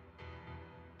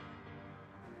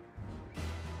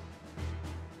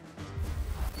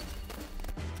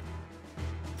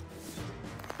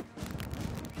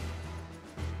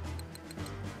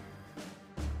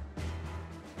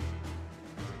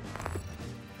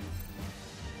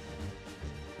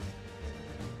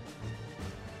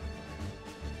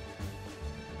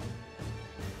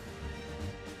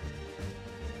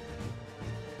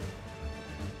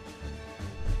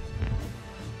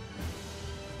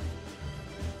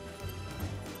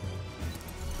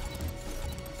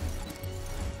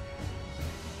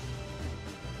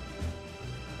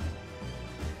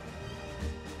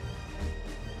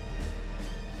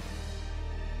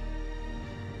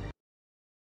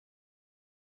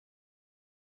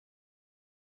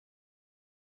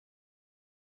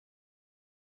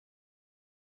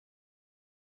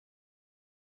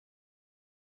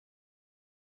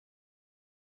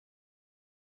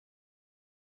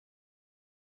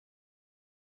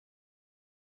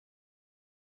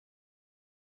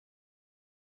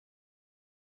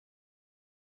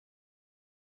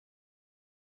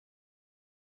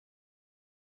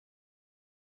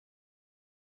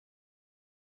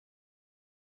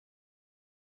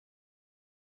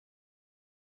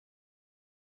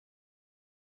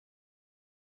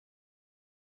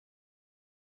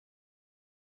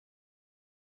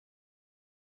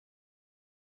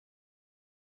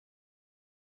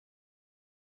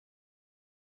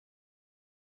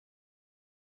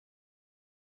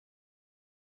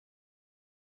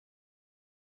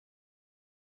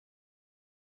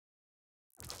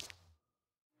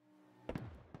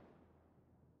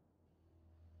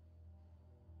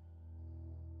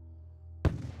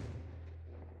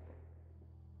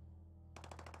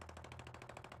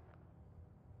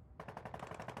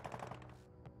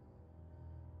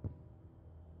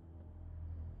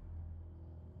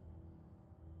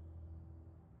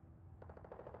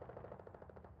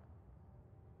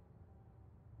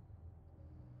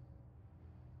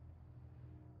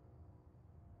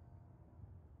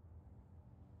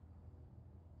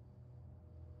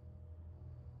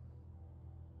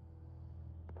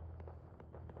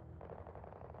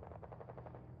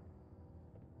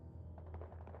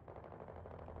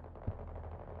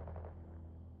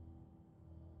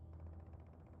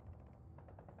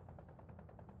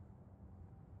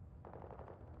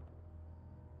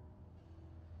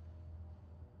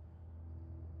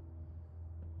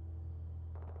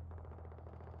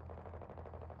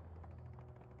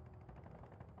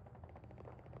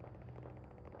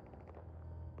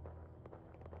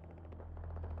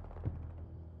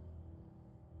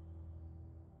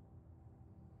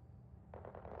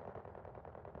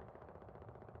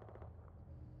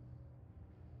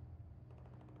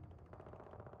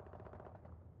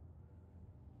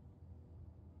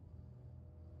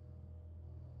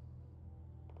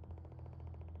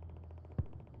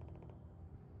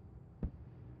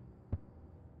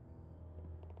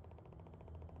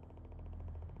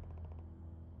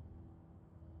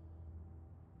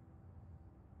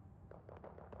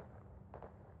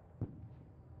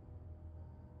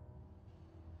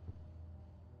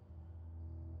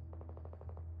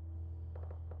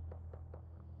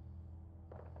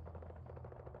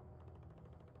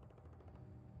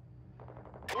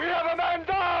 We have a man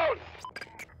down!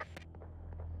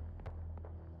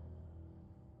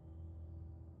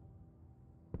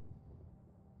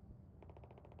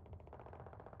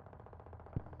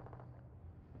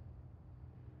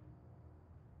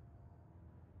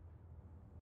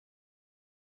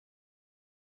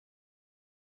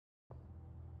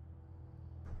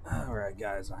 Alright,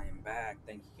 guys, I am back.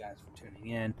 Thank you guys for tuning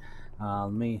in.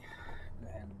 Let me go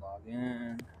ahead and log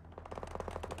in.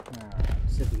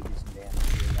 See if we can do some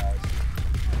damage here, guys.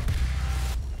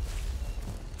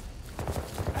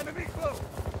 Enemy close!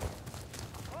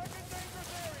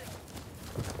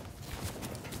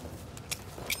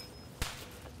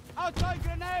 Outside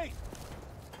grenade!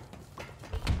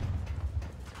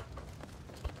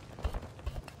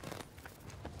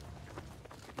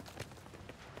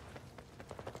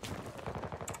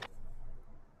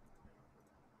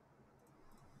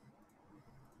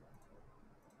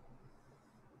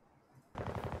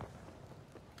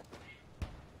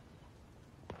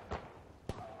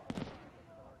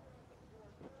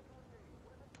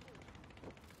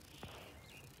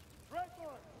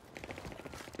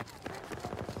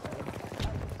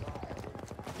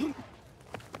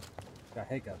 Got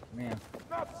hiccups, man.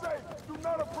 Not safe! Do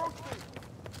not approach me!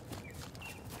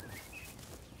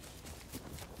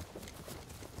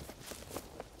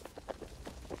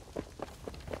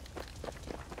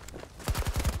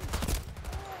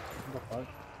 What the fuck?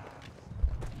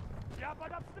 Я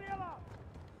под обстрелом!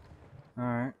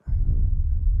 Alright.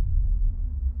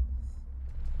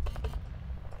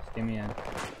 Just give me in.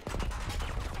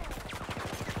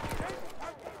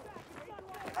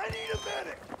 I need a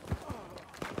medic!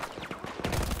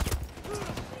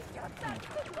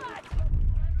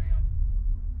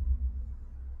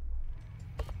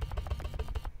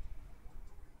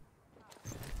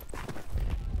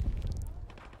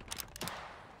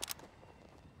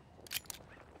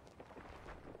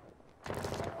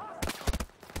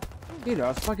 Dude, I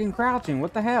was fucking crouching.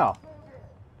 What the hell?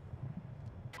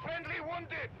 Friendly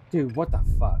wounded! Dude, what the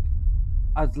fuck?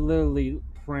 I was literally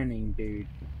printing, dude.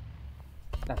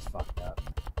 That's fucked up.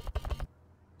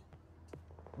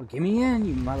 Well, give me in,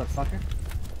 you motherfucker.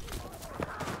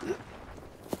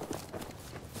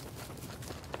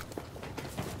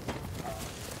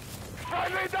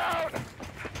 Friendly down!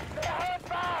 They hurt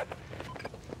bad!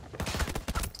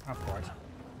 Of course.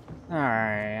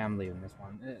 Alright, I'm leaving this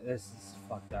one. This is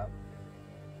fucked up.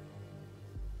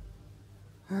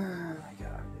 Oh my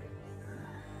god,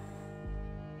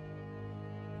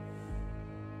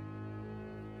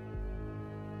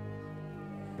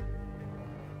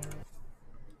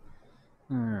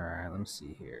 dude. Alright, let me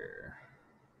see here.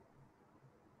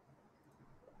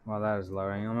 While that is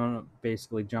loading, I'm gonna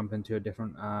basically jump into a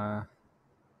different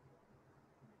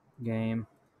game.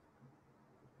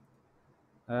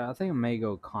 I think I may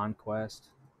go Conquest.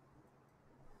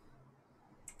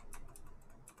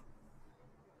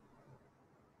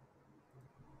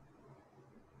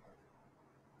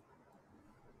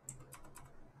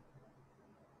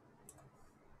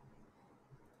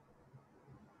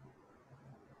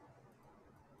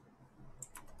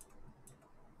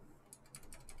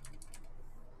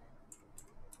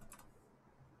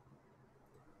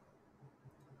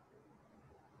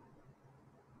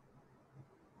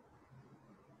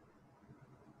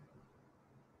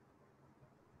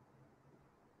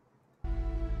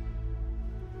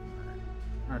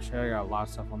 Actually, I got a lot of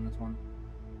stuff on this one.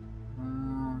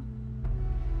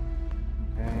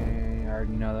 Okay, I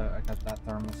already know that I got that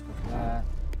thermal scope for that.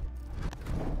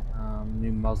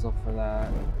 New muzzle for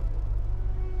that.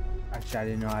 Actually, I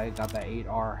didn't know I got that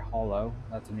 8R hollow.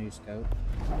 That's a new scope.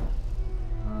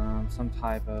 Some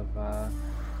type of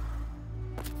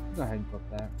go ahead and click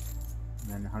that. And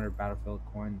then 100 battlefield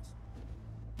coins.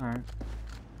 Alright.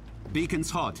 Beacon's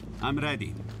hot. I'm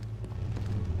ready.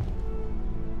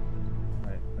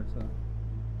 Wait, what's up?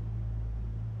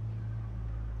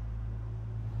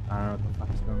 I don't know what the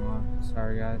fuck is going on.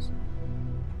 Sorry, guys.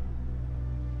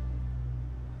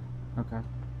 Okay.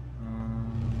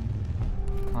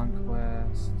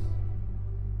 Conquest.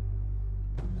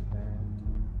 Okay.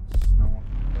 Snow.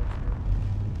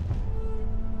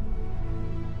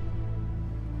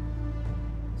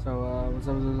 So, what's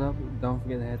up? Don't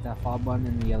forget to hit that follow button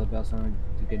and the yellow bell so to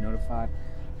get notified.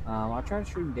 I'll try to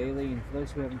stream daily, and for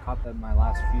those who haven't caught my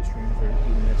last few streams or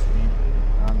even this stream,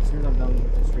 as soon as I'm done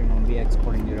with the stream, I'm going to be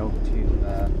exporting it over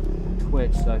to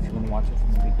Twitch, so if you want to watch it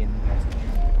from the beginning, you guys can.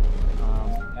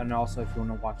 And also, if you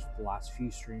want to watch the last few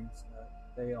streams,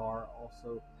 they are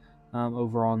also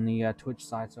over on the Twitch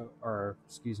side, Twitch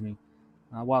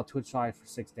side for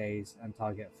 6 days until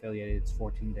I get affiliated, it's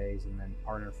 14 days, and then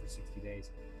partner for 60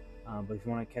 days. But if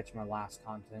you want to catch my last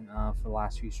content for the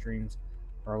last few streams,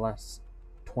 or less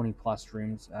 20 plus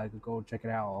streams, go check it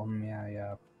out on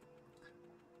my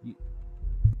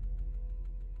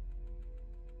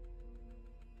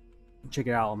check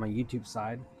it out on my YouTube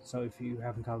side. So if you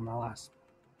haven't caught my last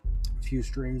few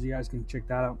streams, you guys can check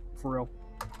that out for real.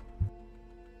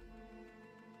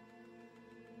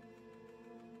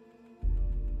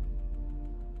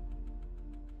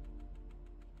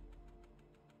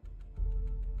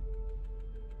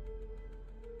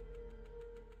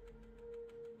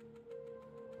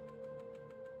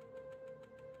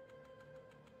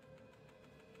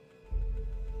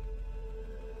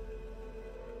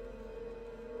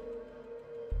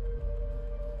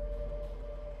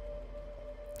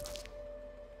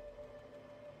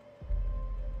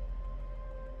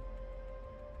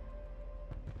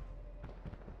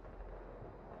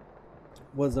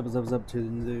 What's up to the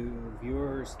new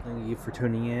viewers? Thank you for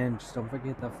tuning in. Just don't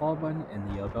forget that follow button and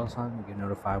the yellow bell sign to get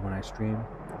notified when I stream.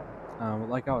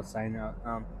 Like I was saying,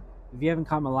 if you haven't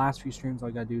caught my last few streams, all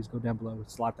you gotta do is go down below,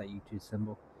 slap that YouTube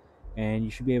symbol, and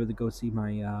you should be able to go see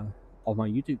my all my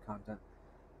YouTube content.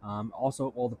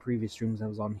 Also, all the previous streams I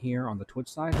was on here on the Twitch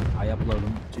side, I upload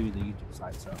them to the YouTube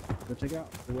side. So go check it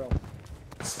out. Be well.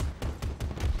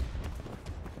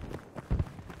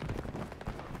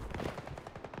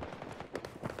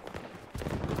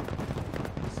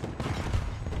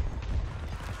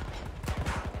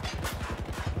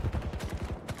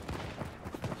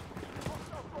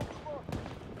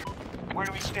 Where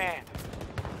do we stand?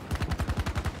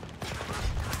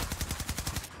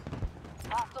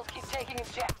 Hostiles keep taking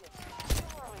objectives.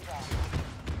 Early though.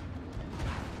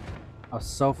 I was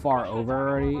so far over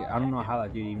already. I don't know how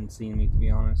that dude even seen me, to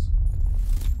be honest.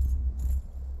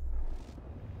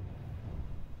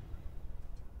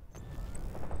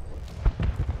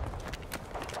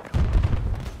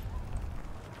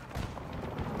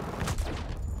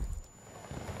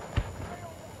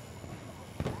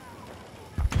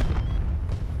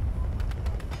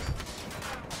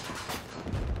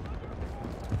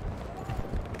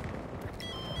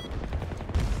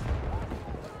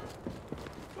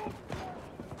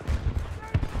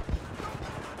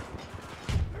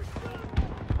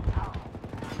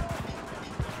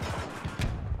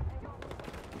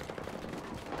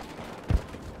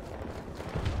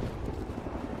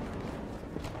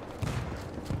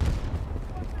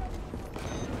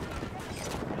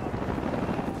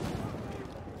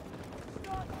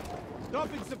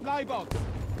 Dropping supply box.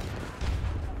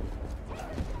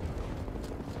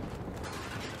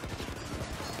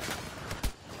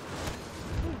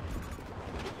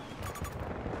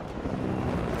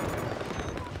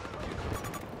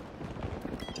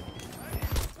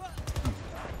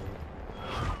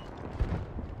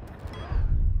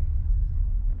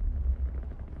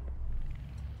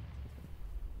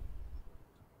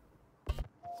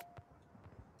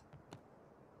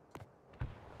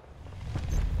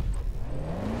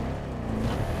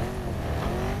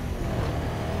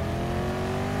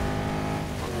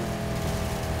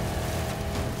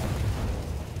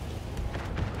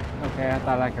 Okay, I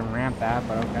thought I could ramp that,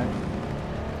 but okay.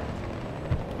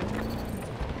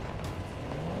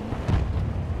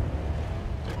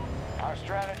 Our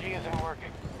strategy isn't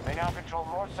working. They now control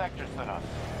more sectors than us.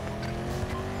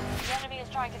 The enemy is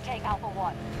trying to take Alpha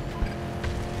 1.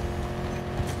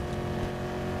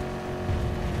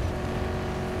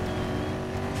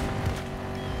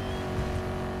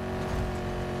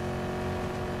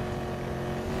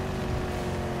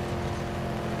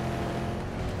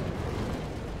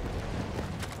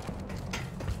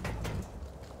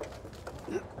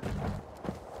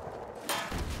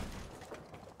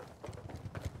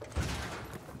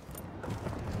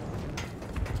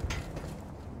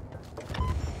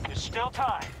 There's still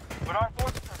time, but our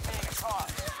forces are paying a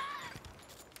cost.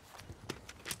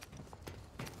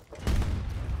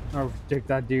 Oh, take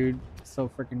that dude so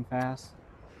freaking fast.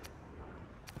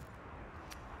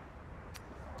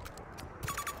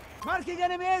 Marking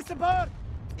enemy air support.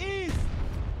 East.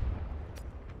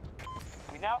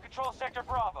 We now control Sector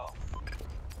Bravo.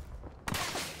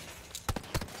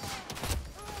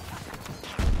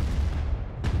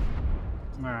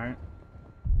 Alright.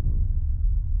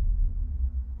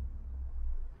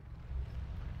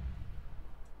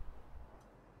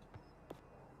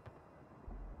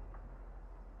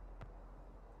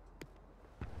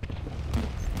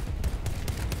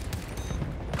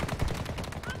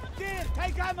 Kill.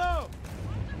 Take ammo.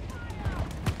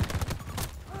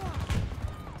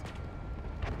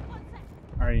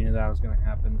 I already knew that was gonna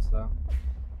happen, so.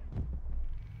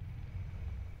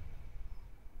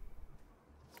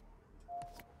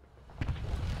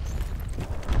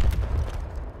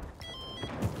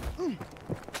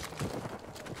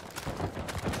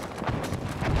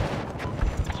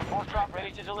 Support drop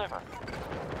ready to deliver.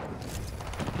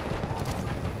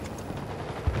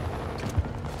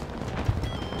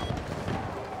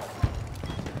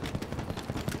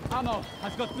 Ammo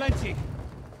has got plenty.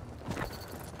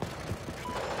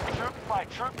 Troop by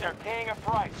troop, they're paying a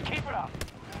price. Keep it up.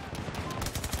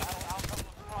 Battle outcome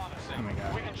looks promising. Oh my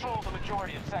God. We control the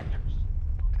majority of sectors.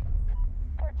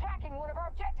 They're attacking one of our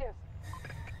objectives.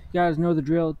 You guys know the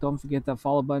drill. Don't forget that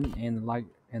follow button and the like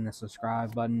and the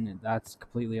subscribe button. That's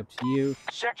completely up to you.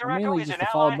 Sector But Echo mainly is just in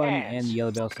the follow Allied button hands. and the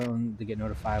yellow bell sign to get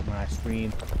notified when I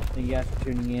stream. Thank you guys for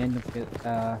tuning in. Don't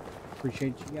forget,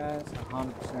 appreciate you guys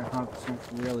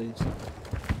 100% really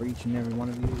for each and every one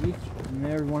of you. Each and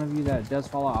every one of you that does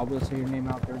follow, I will say your name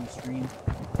out there in the stream.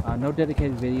 No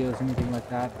dedicated videos, anything like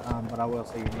that, but I will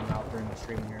say your name out during the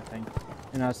stream and everything.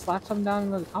 And slap something down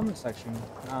in the comment section,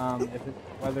 if it,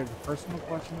 whether it's a personal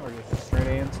question or just a straight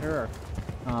answer,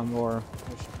 or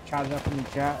just chat it up in the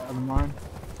chat of mine.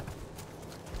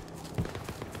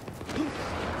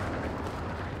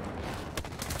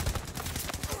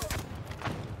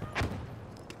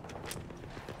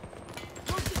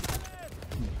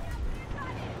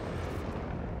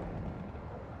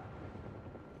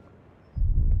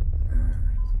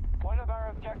 One of our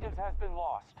objectives has been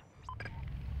lost.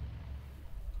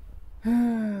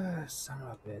 Son of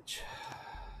a bitch.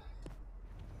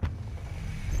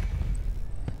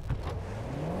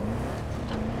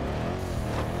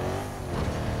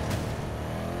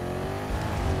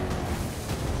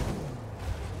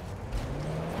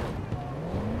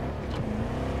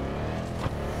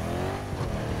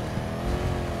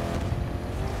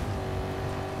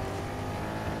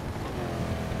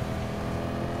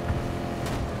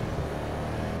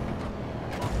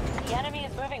 The enemy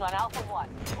is moving on Alpha 1.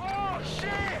 Oh,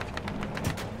 shit!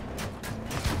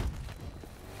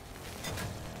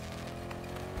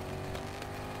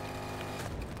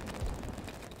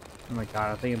 Oh my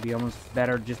god, I think it'd be almost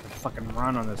better just to fucking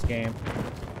run on this game.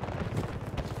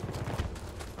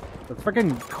 The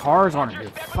freaking cars on here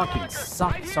fucking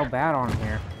suck so bad on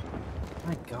here.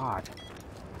 My god.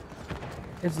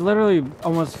 It's literally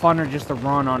almost funner just to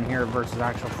run on here versus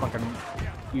actual fucking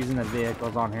using the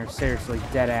vehicles on here. Seriously,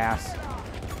 dead ass.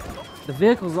 The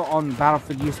vehicles on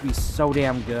Battlefield used to be so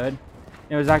damn good.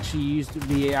 It was actually used to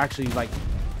be actually like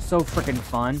so freaking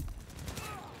fun.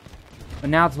 But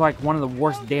now it's like one of the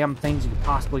worst damn things you could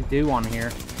possibly do on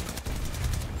here.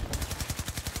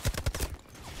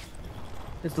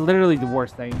 It's literally the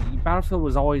worst thing. Battlefield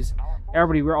was always,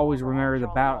 everybody will always remember the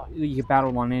battle. You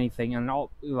battled on anything, and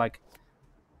all like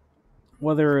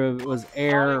whether it was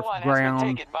air,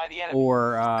 ground,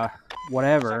 or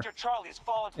whatever. Sector Charlie has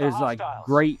fallen to It the was like hostiles.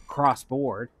 great cross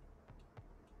board.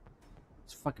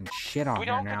 It's fucking shit on We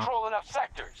here don't now. control enough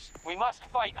sectors. We must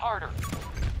fight harder.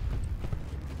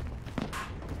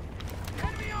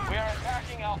 We are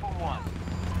attacking Alpha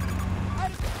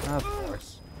 1. Of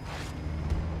course.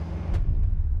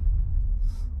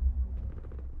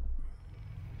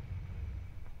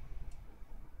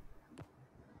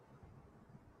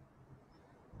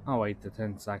 I'll wait the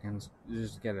 10 seconds.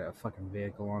 Just get a fucking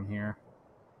vehicle on here.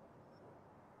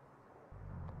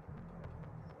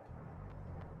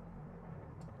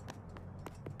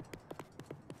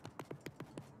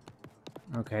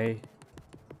 Okay.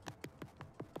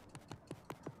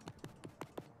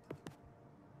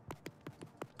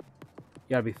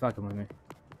 You gotta be fucking with me.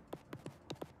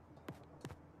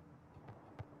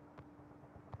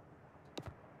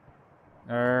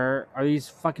 Are these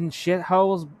fucking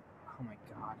shitholes? Oh my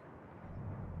god.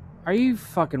 Are you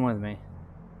fucking with me?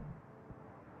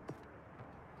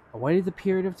 I waited the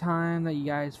period of time that you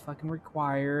guys fucking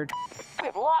required.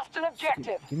 We've lost an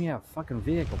objective. Give me a fucking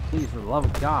vehicle, please, for the love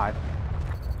of God.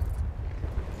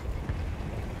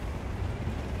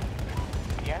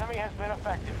 The enemy has been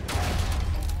affected. More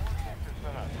sectors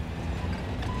than us.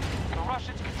 The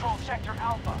Russians control Sector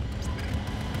Alpha.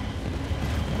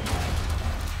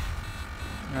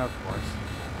 Of course.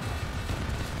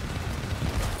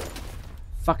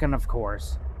 Fucking of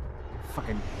course.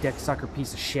 Fucking dick sucker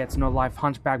piece of shits, no life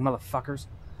hunchback motherfuckers.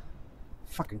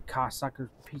 Fucking cocksucker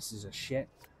pieces of shit.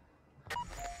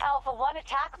 Alpha 1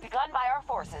 attack begun by our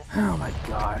forces. Oh my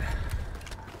god.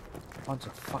 Bunch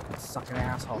of fucking sucking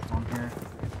assholes on here.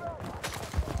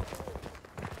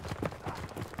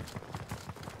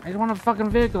 I just want a fucking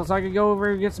vehicle so I could go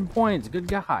over and get some points. Good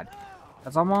god.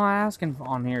 That's all I'm asking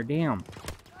on here, damn.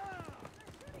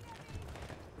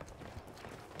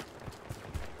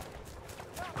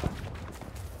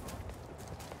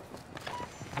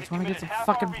 I just want to get some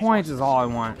fucking points is all I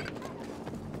want.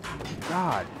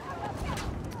 God.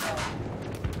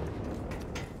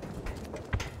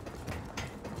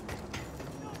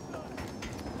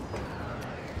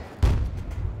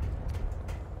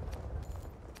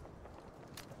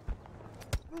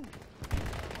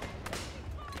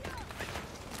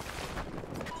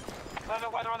 Thunder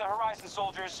weather on the horizon,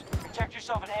 soldiers. Protect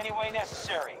yourself in any way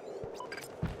necessary.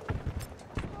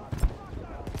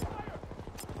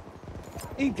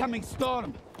 Incoming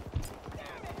storm!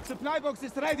 Supply box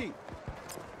is ready!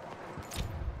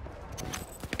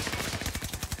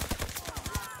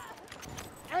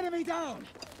 Enemy down!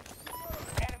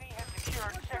 Enemy has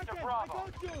secured Sector Bravo. Oh my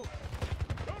god, dude.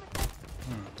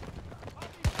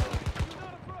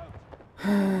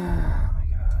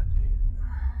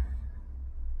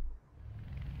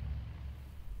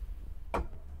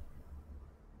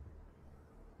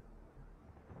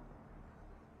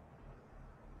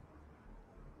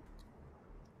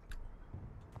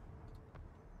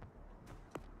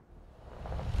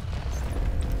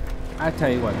 I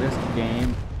tell you what, this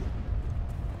game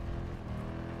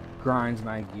grinds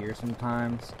my gear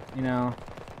sometimes, you know.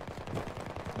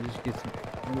 It just gets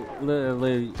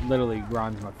literally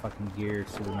grinds my fucking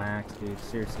gears to the max, dude.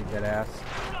 Seriously, dead ass.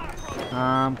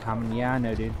 Coming. Yeah, I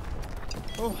know, dude.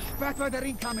 Oh, Backfighter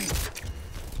incoming.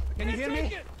 Can you hear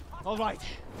me? All right.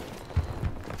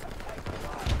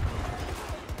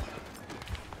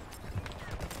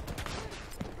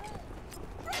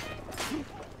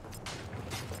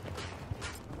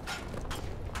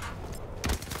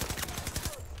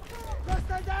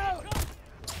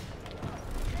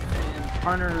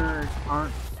 Partners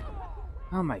aren't.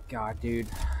 Oh my god, dude.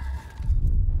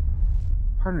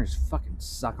 Partners fucking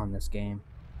suck on this game.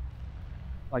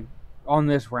 Like, on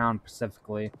this round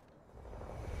specifically.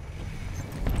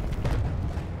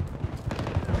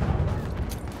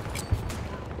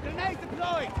 Grenade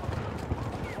deployed!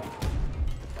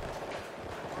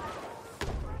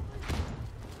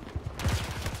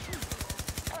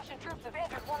 Russian troops have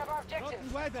entered one of our objectives.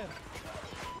 Rotten weather.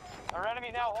 Our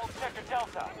enemy now holds Sector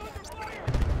Delta.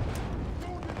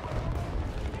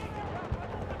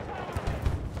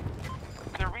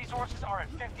 Their resources are at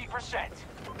 50%.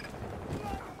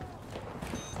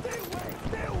 Stay away!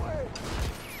 Stay away!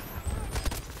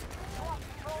 Lost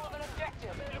control of an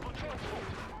objective.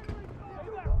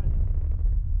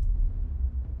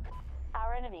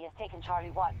 Our enemy has taken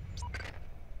Charlie 1.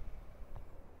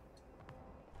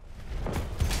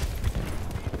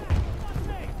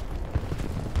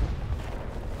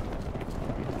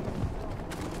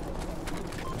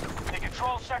 They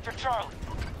control Sector Charlie.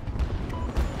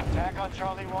 Attack on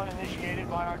Charlie 1 initiated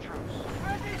by our troops.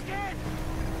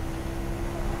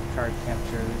 Try to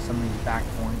capture some of these back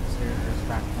points here. There's a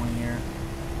back point here.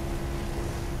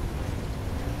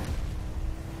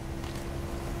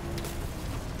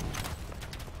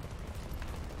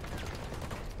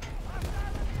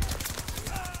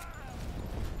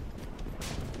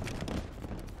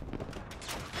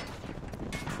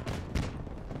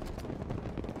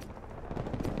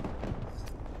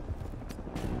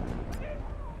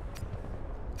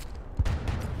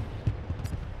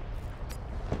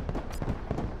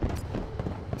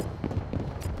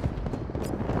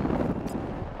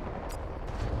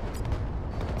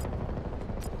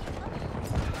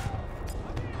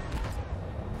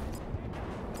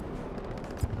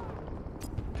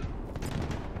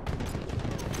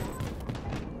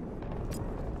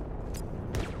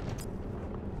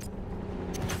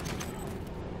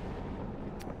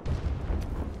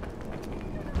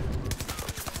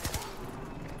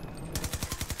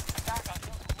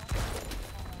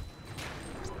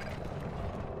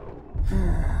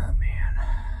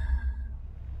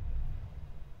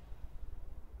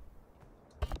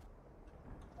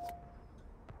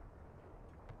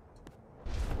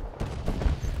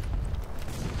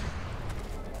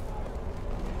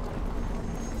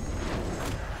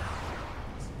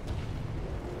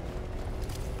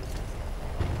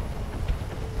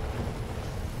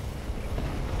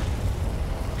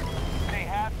 They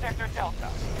have Sector Delta.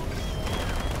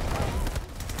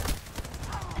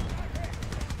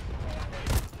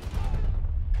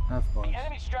 Of course. The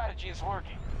enemy strategy is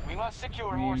working. We must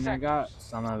secure I more mean, I sectors. got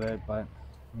some of it, but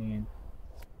I mean.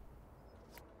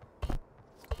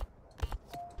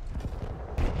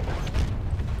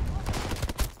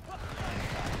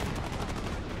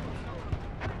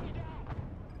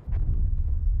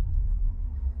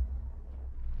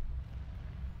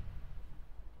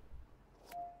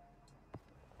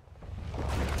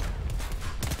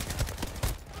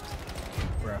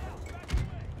 Bruh.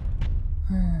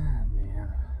 Man.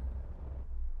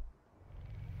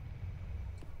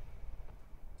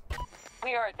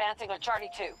 We are advancing on Charlie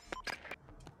 2.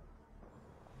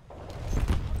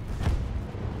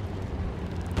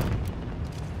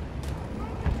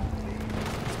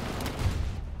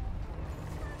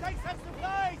 Take some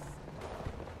supplies!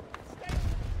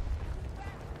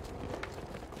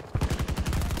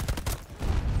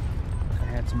 I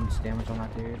had some damage on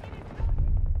that dude.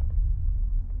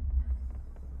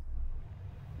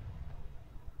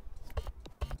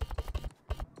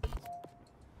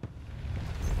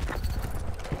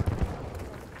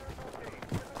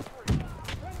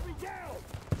 Enemy down!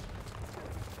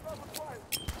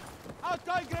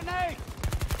 Outside grenade!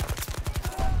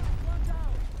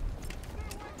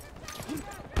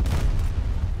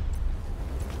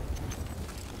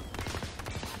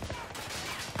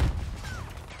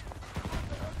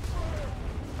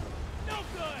 No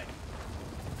good!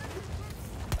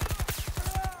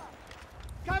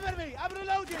 Cover me! I'm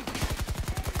reloading!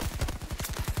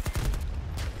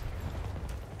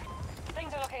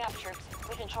 Things are looking up, troops.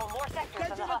 We control more sectors Get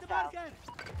than the you at the hostiles. marker!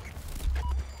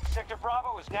 Sector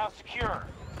Bravo is now secure.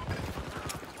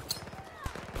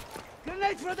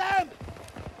 Grenade for them!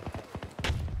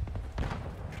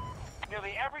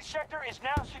 Nearly every sector is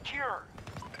now secure.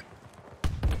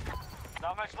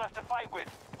 Not much left to fight with.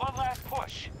 One last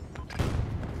push.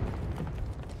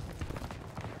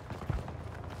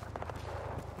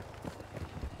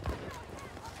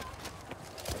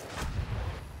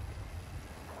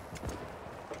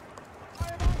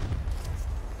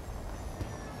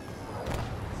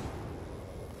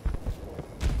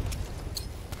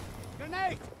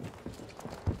 Grenade!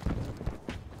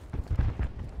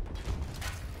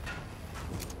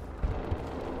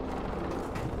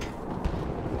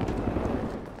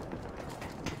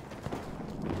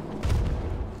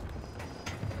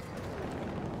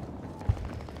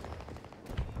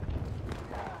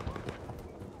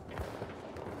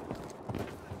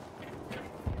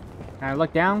 Can I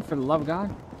look down for the love of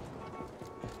God?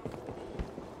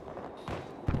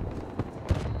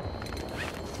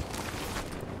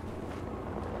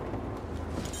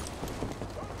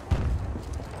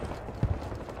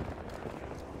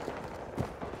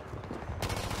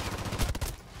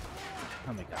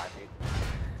 Oh my God, dude.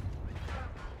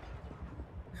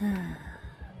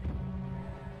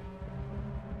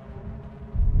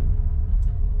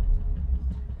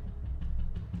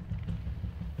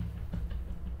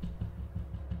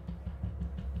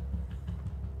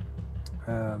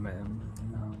 Oh man.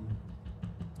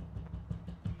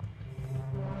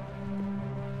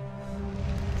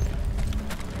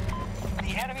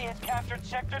 The enemy has captured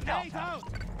Sector Grenade Delta. out!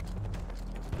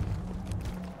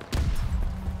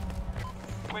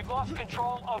 We've lost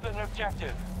control of an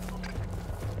objective.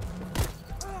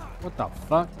 What the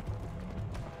fuck?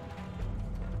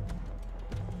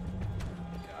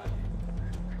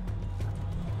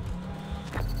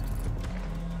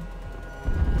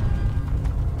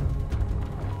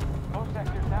 Most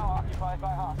sectors now occupied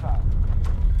by hostiles.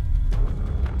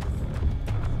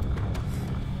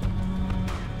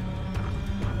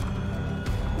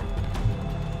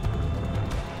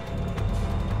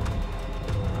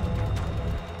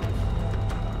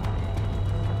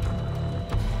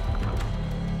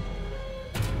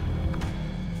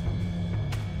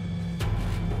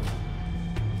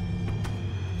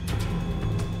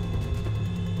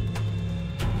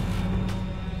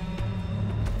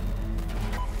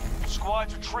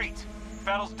 Squads retreat.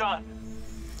 Battle's done.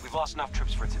 We've lost enough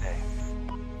troops for today.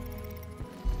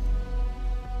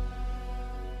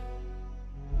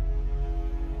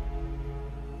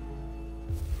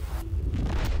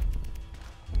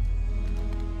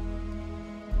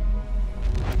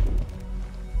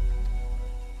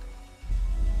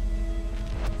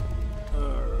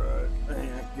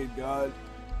 Alright, good God.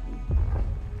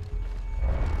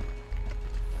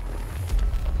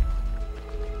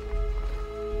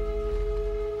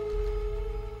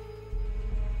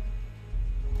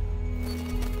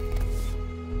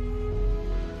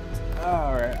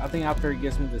 Alright, I think after it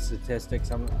gives me the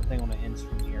statistics, I think I'm going to end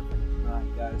from here for tonight,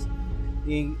 guys.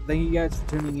 Thank you guys for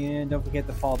tuning in. Don't forget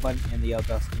the follow button and the yellow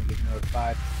bell so you can get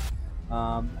notified.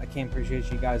 I can't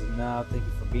appreciate you guys enough. Thank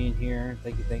you for being here.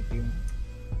 Thank you.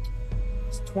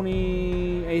 It's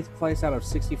 28th place out of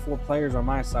 64 players on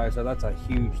my side, so that's a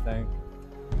huge thing.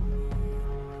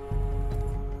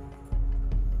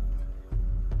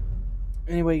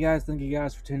 Anyway, guys, thank you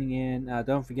guys for tuning in.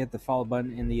 Don't forget the follow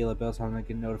button and the yellow bell so I'm going to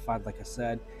get notified, like I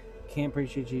said. Can't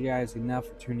appreciate you guys enough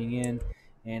for tuning in.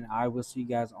 And I will see you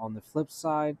guys on the flip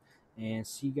side. And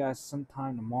see you guys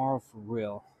sometime tomorrow for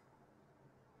real.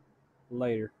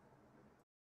 Later.